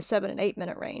couple in the 7 and 8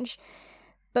 minute range,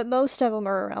 but most of them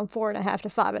are around 4.5 to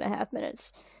 5.5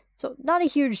 minutes. So not a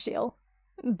huge deal,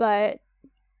 but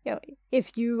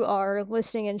if you are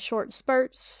listening in short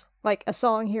spurts, like a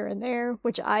song here and there,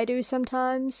 which I do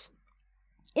sometimes,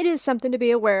 it is something to be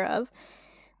aware of.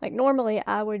 Like normally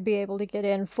I would be able to get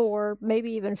in 4,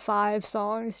 maybe even 5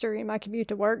 songs during my commute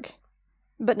to work,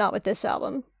 but not with this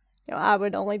album. I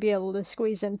would only be able to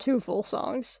squeeze in 2 full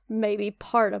songs, maybe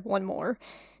part of 1 more,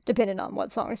 depending on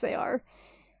what songs they are.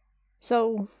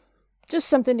 So, just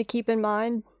something to keep in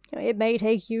mind. It may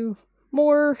take you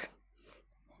more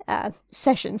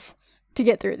sessions to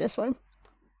get through this one.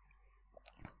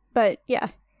 But yeah.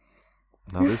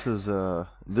 Now this is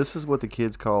what the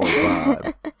kids call a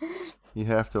vibe. You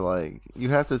have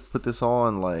to put this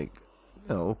on late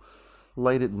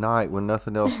at night when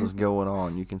nothing else is going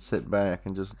on. You can sit back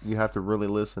and you have to really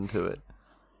listen to it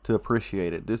to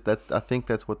appreciate it. I think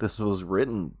that's what this was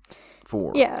written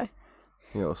for. Yeah.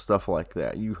 Stuff like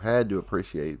that. You had to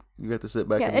appreciate. You have to sit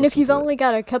back and listen to it. And if you've only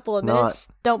got a couple of minutes,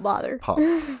 don't bother. Pop.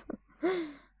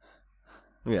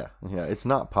 Yeah. It's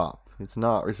not pop. It's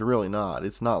not. It's really not.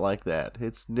 It's not like that.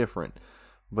 It's different.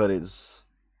 But it's,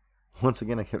 once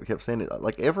again, I kept saying it.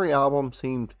 Like every album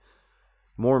seemed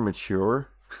more mature.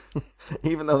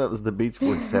 Even though that was the Beach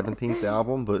Boys' 17th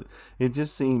album, but it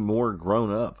just seemed more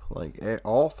grown up. Like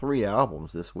all 3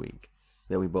 albums this week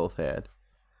that we both had.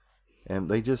 And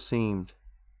they just seemed,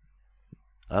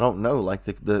 I don't know, like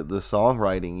the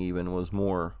songwriting even was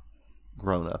more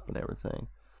grown up and everything.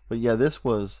 But yeah, this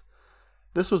was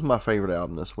my favorite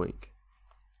album this week.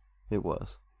 It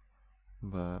was.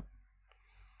 But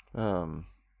I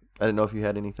didn't know if you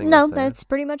had anything No, else to add. That's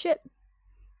pretty much it.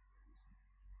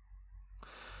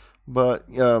 But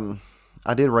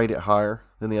I did rate it higher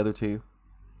than the other 2.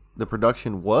 The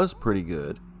production was pretty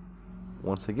good.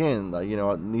 Once again,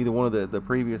 neither one of the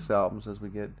previous albums, as we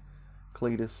get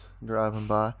Cletus driving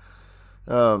by,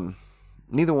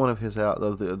 neither one of his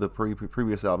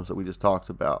previous albums that we just talked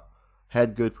about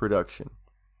had good production.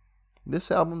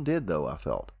 This album did, though. I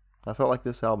felt like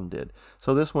this album did.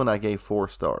 So this one I gave 4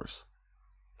 stars.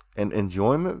 And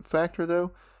enjoyment factor,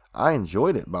 though, I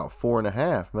enjoyed it about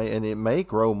 4.5, and it may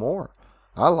grow more.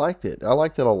 I liked it. I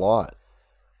liked it a lot.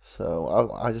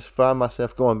 So I just find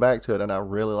myself going back to it, and I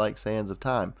really like Sands of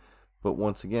Time. But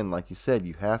once again, like you said,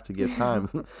 you have to give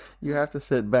time. You have to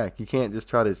sit back. You can't just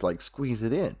try to squeeze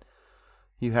it in.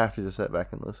 You have to just sit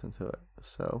back and listen to it.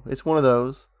 So it's one of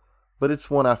those, but it's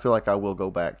one I feel like I will go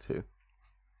back to.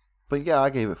 But yeah, I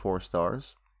gave it 4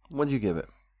 stars. What'd you give it?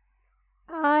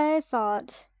 I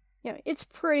thought, it's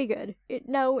pretty good.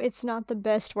 It's not the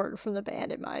best work from the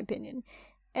band, in my opinion.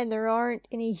 And there aren't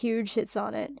any huge hits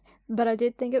on it, but I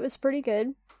did think it was pretty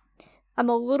good. I'm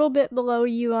a little bit below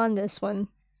you on this one.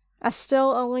 I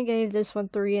still only gave this one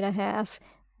 3.5,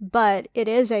 but it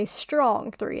is a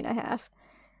strong 3.5,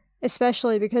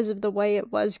 especially because of the way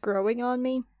it was growing on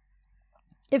me.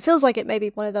 It feels like it may be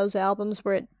one of those albums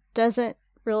where it doesn't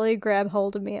really grab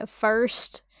hold of me at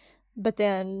first, but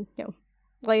then,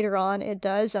 later on it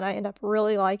does, and I end up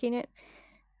really liking it.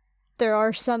 There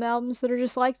are some albums that are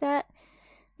just like that.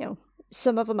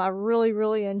 Some of them I really,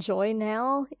 really enjoy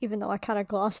now, even though I kind of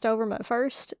glossed over them at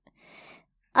first.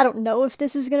 I don't know if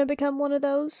this is going to become one of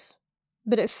those,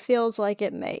 but it feels like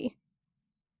it may.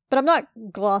 But I'm not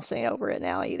glossing over it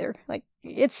now either.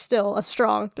 It's still a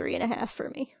strong 3.5 for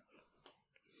me.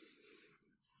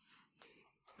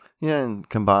 Yeah, and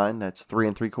combined, that's 3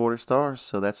 3/4 stars,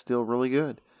 so that's still really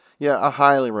good. Yeah, I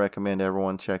highly recommend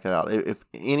everyone check it out. If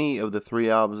any of the 3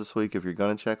 albums this week, if you're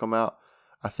going to check them out,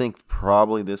 I think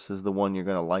probably this is the one you're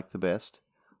going to like the best.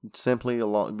 Simply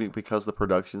because the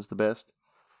production's the best.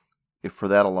 If for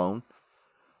that alone.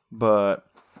 But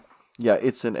yeah,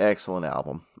 it's an excellent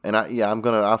album. And I'm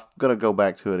gonna go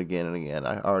back to it again and again.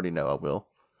 I already know I will.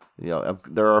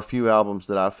 There are a few albums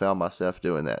that I've found myself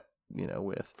doing that,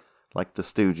 with. Like the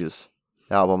Stooges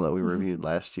album that we reviewed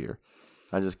last year.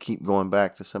 I just keep going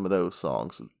back to some of those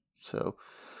songs. So,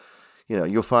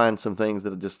 you'll find some things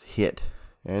that just hit.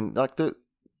 And the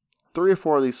 3 or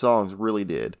 4 of these songs really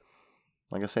did.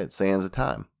 Like I said, Sands of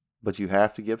Time. But you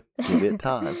have to give it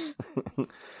time.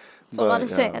 It's a lot of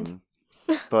sand.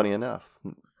 Funny enough.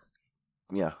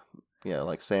 Yeah,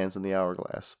 like Sands in the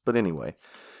Hourglass. But anyway,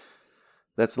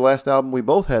 that's the last album we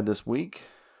both had this week.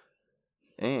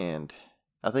 And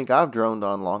I think I've droned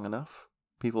on long enough.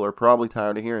 People are probably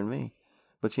tired of hearing me.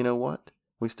 But you know what?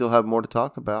 we still have more to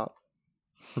talk about.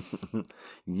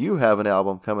 You have an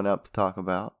album coming up to talk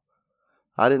about.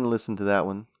 I didn't listen to that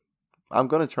one. I'm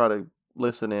going to try to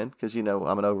listen in because, I'm an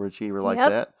overachiever like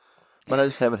that. But I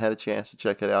just haven't had a chance to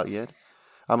check it out yet.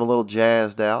 I'm a little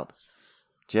jazzed out.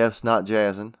 Jeff's not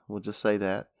jazzing. We'll just say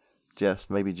that. Jeff's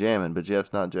maybe jamming, but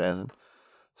Jeff's not jazzing.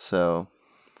 So,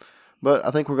 but I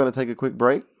think we're going to take a quick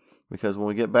break because when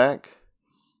we get back,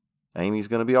 Amy's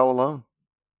going to be all alone.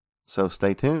 So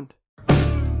stay tuned.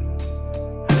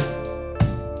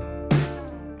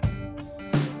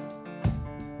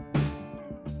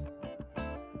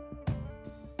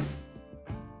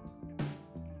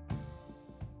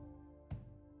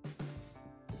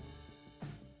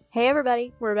 Hey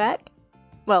everybody, we're back.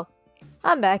 Well,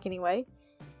 I'm back anyway.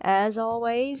 As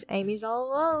always, Amy's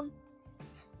all alone.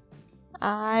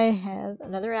 I have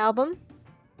another album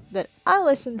that I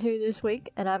listened to this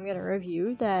week, and I'm going to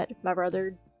review that my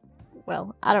brother,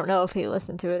 well, I don't know if he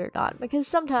listened to it or not, because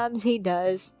sometimes he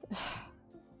does.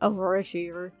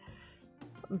 Overachiever.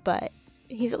 But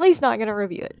he's at least not going to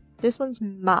review it. This one's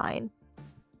mine.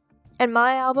 And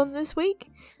my album this week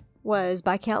was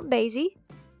by Count Basie.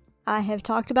 I have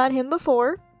talked about him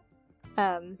before.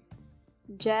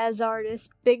 Jazz artist,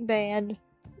 big band,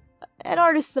 an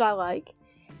artist that I like.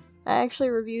 I actually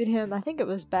reviewed him, I think it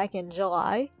was back in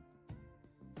July.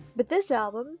 But this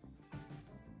album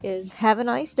is Have a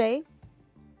Nice Day.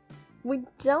 We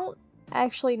don't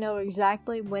actually know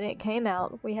exactly when it came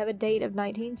out. We have a date of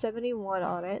 1971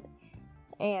 on it.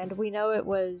 And we know it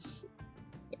was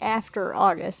after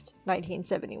August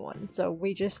 1971. So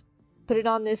we just put it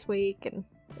on this week and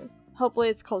hopefully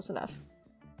it's close enough.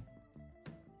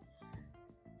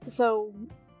 So,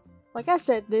 like I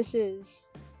said, this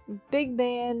is big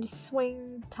band,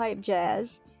 swing type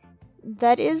jazz.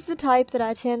 That is the type that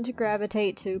I tend to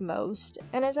gravitate to most.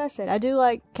 And as I said, I do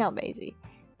like Count Basie.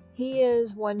 He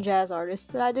is one jazz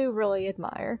artist that I do really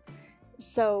admire.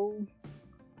 So,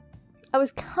 I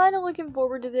was kind of looking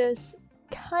forward to this.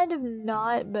 Kind of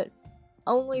not, but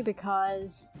only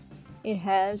because it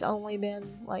has only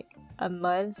been like a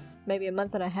month, maybe a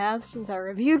month and a half since I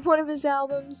reviewed one of his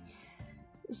albums.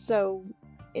 So,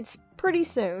 it's pretty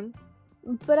soon.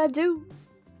 But I do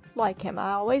like him.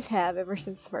 I always have ever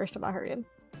since the first time I heard him.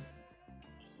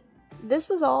 This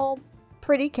was all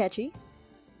pretty catchy.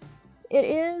 It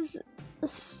is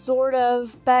sort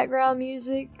of background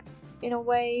music in a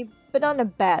way, but not in a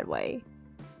bad way.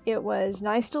 It was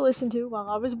nice to listen to while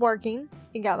I was working.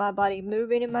 It got my body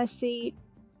moving in my seat.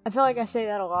 I feel like I say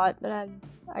that a lot, but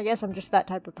I guess I'm just that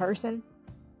type of person.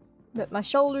 But my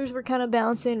shoulders were kind of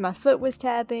bouncing, my foot was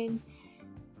tapping.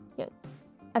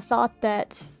 I thought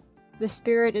that The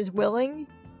Spirit is Willing,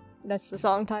 that's the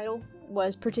song title,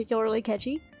 was particularly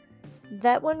catchy.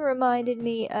 That one reminded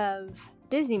me of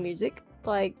Disney music,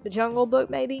 like The Jungle Book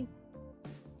maybe,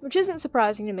 which isn't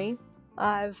surprising to me.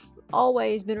 I've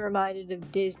always been reminded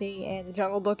of Disney and The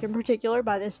Jungle Book in particular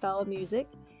by this style of music.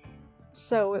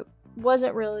 So it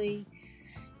wasn't really,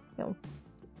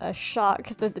 a shock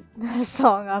that the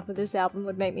song off of this album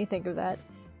would make me think of that.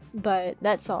 But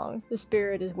that song, The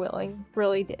Spirit is Willing,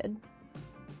 really did.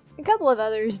 A couple of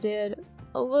others did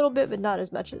a little bit, but not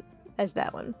as much as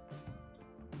that one.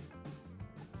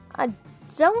 I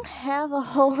don't have a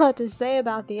whole lot to say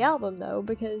about the album, though,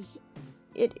 because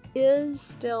it is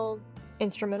still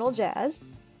instrumental jazz,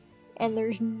 and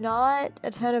there's not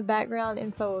a ton of background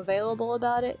info available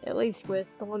about it, at least with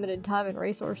the limited time and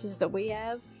resources that we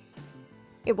have.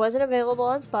 It wasn't available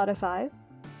on Spotify,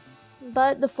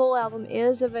 but the full album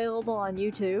is available on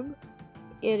YouTube.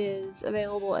 It is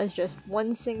available as just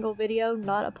one single video,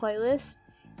 not a playlist,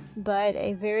 but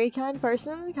a very kind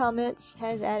person in the comments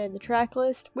has added the track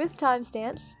list with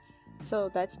timestamps, so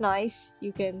that's nice.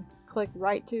 You can click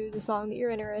right to the song that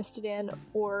you're interested in,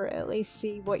 or at least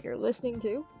see what you're listening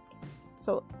to.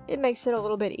 So it makes it a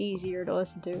little bit easier to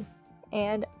listen to.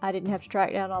 And I didn't have to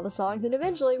track down all the songs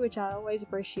individually, which I always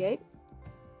appreciate.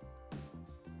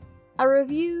 I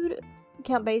reviewed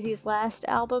Count Basie's last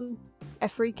album,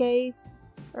 Afrique,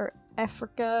 or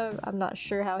Africa, I'm not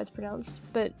sure how it's pronounced,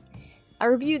 but I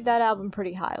reviewed that album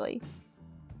pretty highly.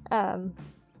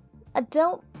 I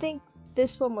don't think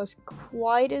this one was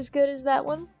quite as good as that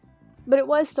one, but it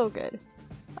was still good.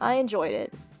 I enjoyed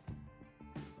it.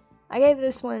 I gave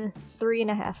this one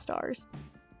 3.5 stars.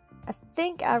 I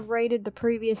think I rated the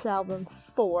previous album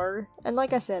 4, and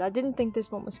like I said, I didn't think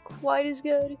this one was quite as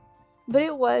good, but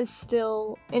it was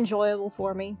still enjoyable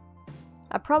for me.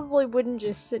 I probably wouldn't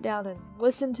just sit down and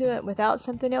listen to it without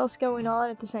something else going on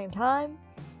at the same time,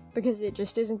 because it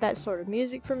just isn't that sort of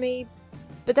music for me,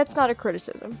 but that's not a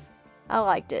criticism. I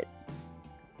liked it.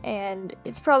 And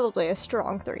it's probably a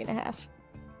strong 3.5.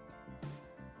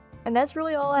 And that's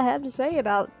really all I have to say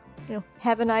about,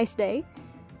 have a nice day.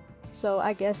 So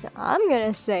I guess I'm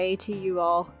gonna say to you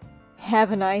all,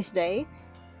 have a nice day.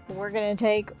 We're gonna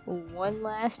take one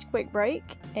last quick break,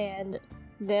 and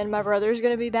then my brother's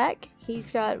gonna be back.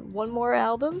 He's got one more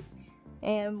album,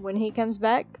 and when he comes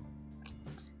back,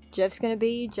 Jeff's gonna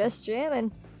be just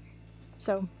jamming.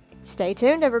 So stay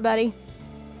tuned, everybody.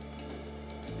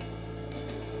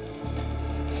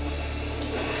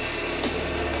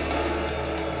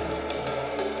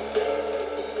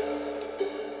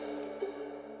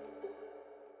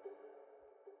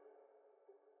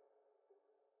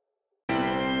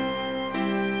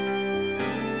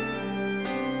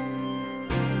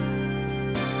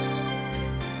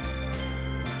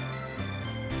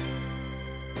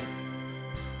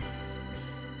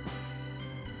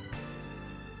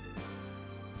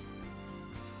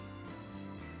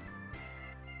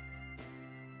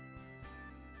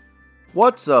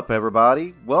 What's up,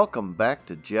 everybody? Welcome back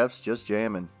to Jeff's Just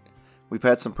Jammin'. We've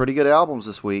had some pretty good albums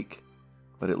this week,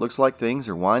 but it looks like things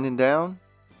are winding down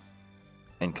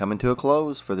and coming to a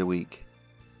close for the week.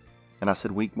 And I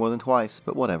said week more than twice,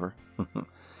 but whatever.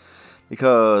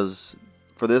 Because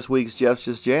for this week's Jeff's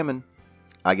Just Jammin',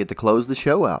 I get to close the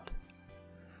show out.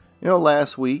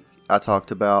 Last week I talked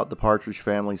about the Partridge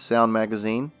Family's Sound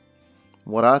Magazine,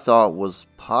 what I thought was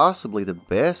possibly the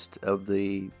best of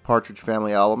the Partridge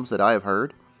Family albums that I have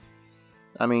heard.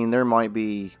 I mean, there might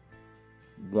be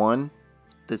one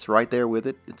that's right there with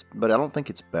it, but I don't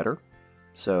think it's better.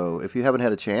 So if you haven't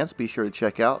had a chance, be sure to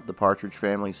check out the Partridge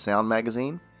Family's Sound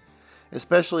Magazine,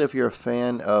 especially if you're a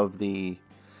fan of the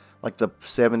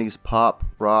 70s pop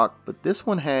rock. But this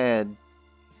one had,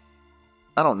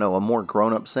 a more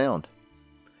grown-up sound.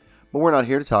 But we're not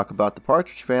here to talk about the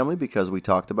Partridge Family because we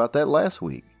talked about that last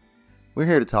week. We're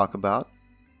here to talk about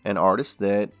an artist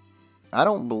that I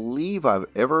don't believe I've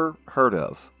ever heard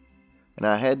of. And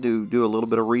I had to do a little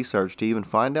bit of research to even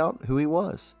find out who he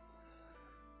was.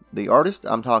 The artist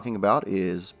I'm talking about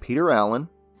is Peter Allen.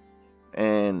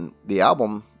 And the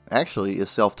album actually is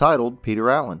self-titled Peter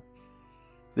Allen.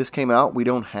 This came out, we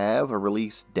don't have a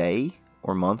release day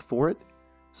or month for it.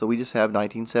 So we just have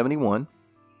 1971.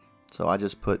 So I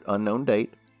just put unknown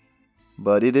date,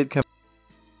 but it did come.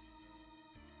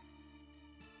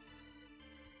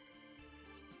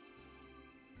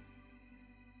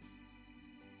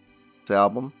 This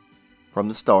album from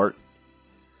the start.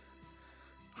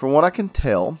 From what I can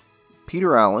tell,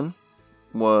 Peter Allen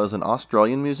was an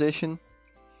Australian musician,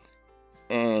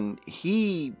 and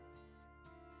he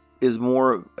is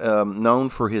more known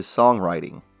for his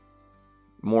songwriting,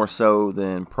 more so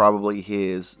than probably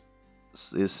his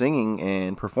singing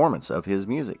and performance of his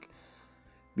music.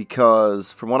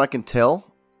 Because from what I can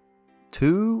tell,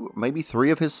 2, maybe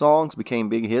 3 of his songs became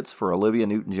big hits for Olivia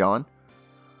Newton-John.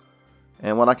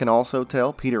 And what I can also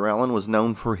tell, Peter Allen was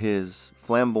known for his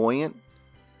flamboyant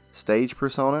stage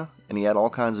persona, and he had all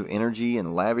kinds of energy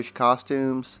and lavish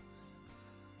costumes.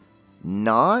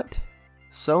 Not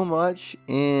so much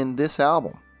in this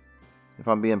album, if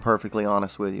I'm being perfectly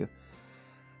honest with you.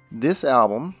 This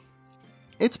album,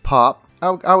 it's pop.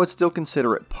 I would still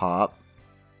consider it pop.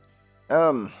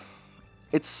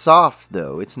 It's soft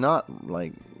though. It's not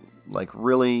like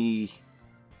really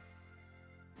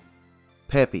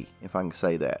peppy, if I can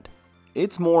say that.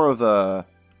 It's more of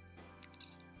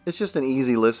it's just an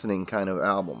easy listening kind of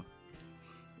album.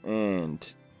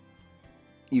 And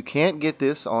you can't get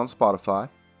this on Spotify.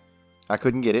 I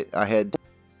couldn't get it. I had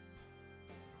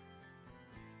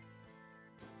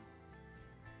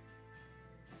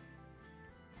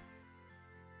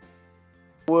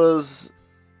was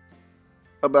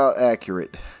about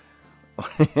accurate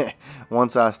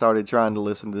once I started trying to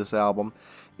listen to this album.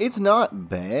 It's not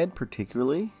bad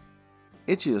particularly.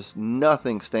 It's just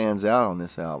nothing stands out on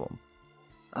this album.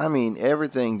 I mean,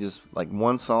 everything just like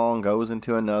one song goes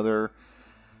into another.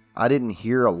 I didn't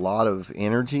hear a lot of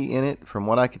energy in it. From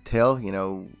what I could tell,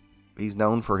 he's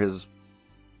known for his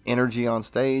energy on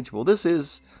stage. Well, this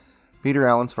is Peter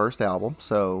Allen's first album,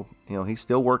 so, he's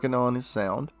still working on his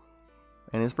sound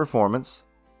and his performance.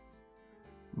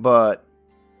 But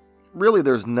really,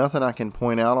 there's nothing I can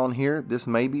point out on here. This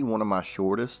may be one of my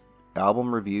shortest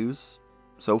album reviews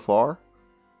so far,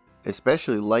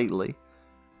 especially lately.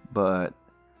 But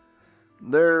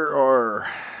there are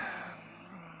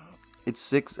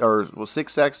six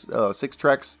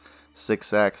tracks, 6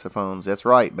 saxophones. That's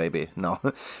right, baby. No,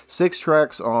 6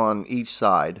 tracks on each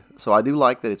side. So I do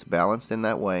like that it's balanced in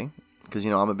that way, because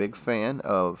I'm a big fan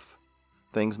of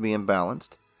things being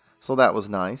balanced. So that was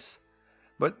nice.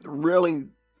 But really,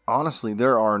 honestly,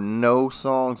 there are no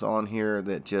songs on here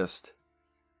that just,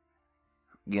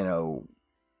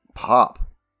 pop.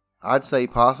 I'd say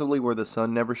possibly Where the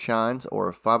Sun Never Shines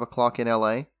or 5 O'Clock in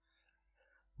LA.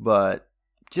 But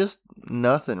just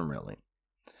nothing really.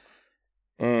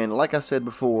 And like I said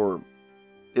before,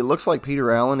 it looks like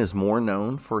Peter Allen is more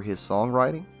known for his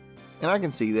songwriting. And I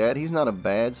can see that. He's not a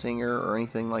bad singer or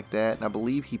anything like that. And I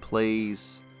believe he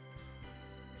plays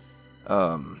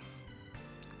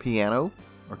piano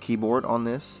or keyboard on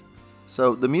this.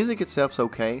 So the music itself's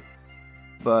okay,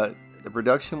 but the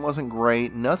production wasn't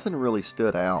great. Nothing really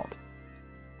stood out.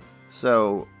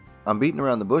 So I'm beating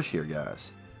around the bush here,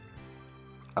 guys.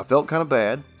 I felt kind of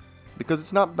bad because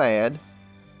it's not bad.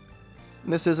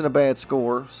 And this isn't a bad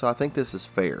score, so I think this is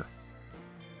fair.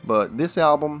 But this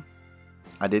album,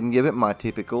 I didn't give it my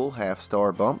typical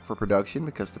half-star bump for production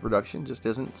because the production just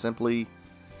simply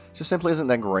isn't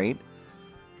that great.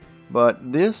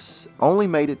 But this only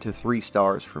made it to 3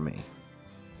 stars for me.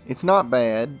 It's not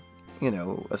bad. You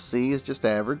know, a C is just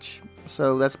average.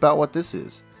 So that's about what this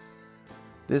is.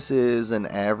 This is an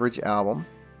average album.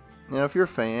 Now, if you're a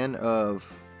fan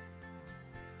of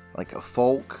like a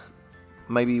folk,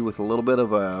 maybe with a little bit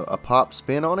of a pop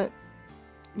spin on it,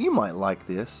 you might like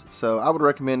this. So I would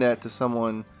recommend that to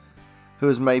someone who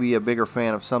is maybe a bigger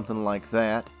fan of something like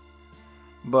that.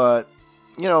 But,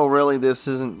 you know, really this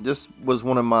was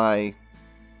one of my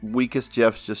weakest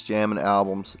Jeff's Just Jammin'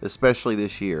 albums, especially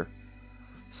this year.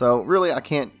 So really I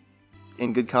can't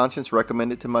in good conscience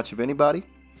recommend it to much of anybody.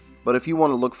 But if you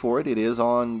want to look for it, it is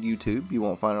on YouTube. You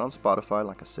won't find it on Spotify,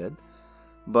 like I said.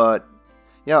 But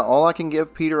yeah, all I can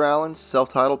give Peter Allen's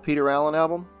self-titled Peter Allen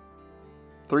album,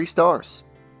 3 stars.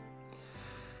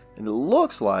 And it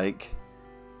looks like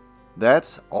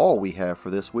that's all we have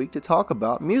for this week to talk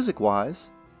about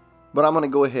music-wise. But I'm going to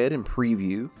go ahead and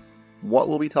preview what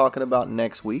we'll be talking about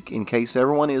next week, in case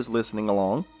everyone is listening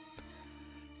along.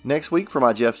 Next week for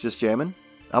my Jeff's Just Jammin',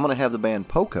 I'm going to have the band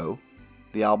Poco,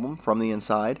 the album From the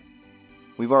Inside.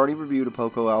 We've already reviewed a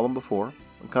Poco album before,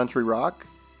 country rock.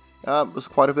 It was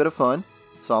quite a bit of fun,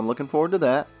 so I'm looking forward to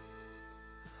that.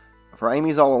 For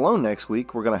Amy's All Alone next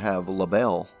week, we're going to have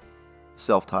LaBelle,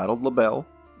 self-titled LaBelle,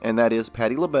 and that is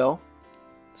Patti LaBelle.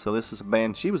 So this is a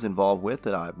band she was involved with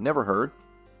that I've never heard.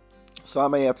 So I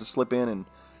may have to slip in and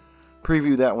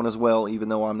preview that one as well, even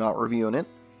though I'm not reviewing it.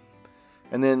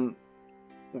 And then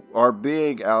our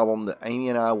big album that Amy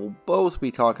and I will both be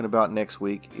talking about next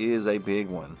week is a big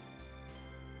one.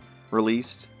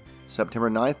 Released September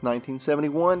 9th,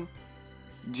 1971,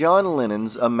 John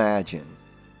Lennon's Imagine.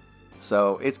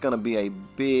 So it's going to be a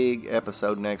big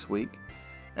episode next week.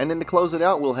 And then to close it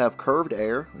out, we'll have Curved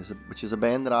Air, which is a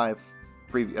band that I've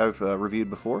reviewed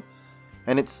before.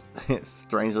 And it's,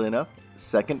 strangely enough,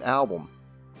 second album.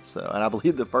 And I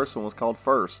believe the first one was called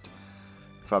First,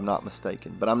 if I'm not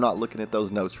mistaken. But I'm not looking at those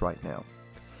notes right now.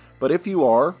 But if you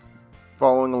are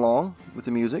following along with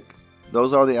the music,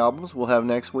 those are the albums we'll have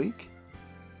next week.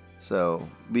 So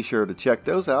be sure to check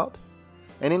those out.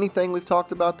 And anything we've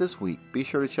talked about this week, be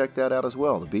sure to check that out as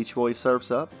well. The Beach Boys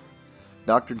Surf's Up.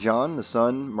 Dr. John, The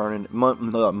Sun,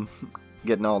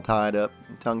 getting all tied up,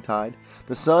 tongue-tied.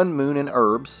 The Sun, Moon, and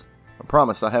Herbs. I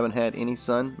promise I haven't had any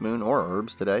sun, moon, or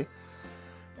herbs today.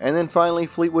 And then finally,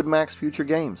 Fleetwood Mac's Future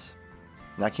Games.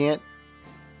 And I can't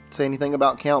say anything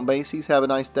about Count Basie's Have a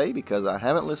Nice Day because I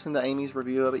haven't listened to Amy's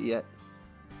review of it yet.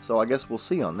 So I guess we'll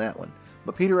see on that one.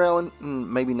 But Peter Allen,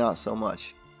 maybe not so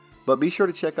much. But be sure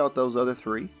to check out those other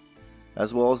 3,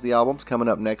 as well as the albums coming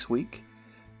up next week.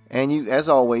 And you, as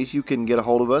always, you can get a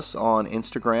hold of us on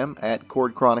Instagram at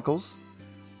Chord Chronicles.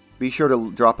 Be sure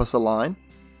to drop us a line,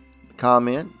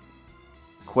 comment,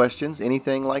 questions,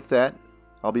 anything like that.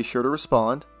 I'll be sure to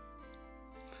respond.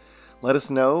 Let us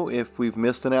know if we've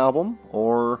missed an album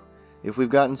or if we've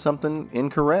gotten something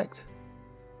incorrect.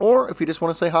 Or if you just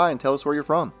want to say hi and tell us where you're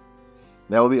from.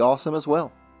 That would be awesome as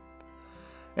well.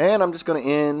 And I'm just going to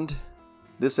end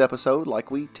this episode like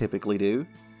we typically do.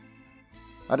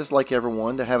 I just like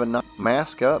everyone to have a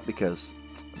mask up because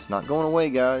it's not going away,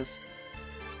 guys.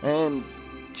 And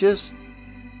just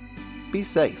be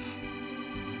safe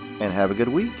and have a good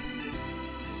week.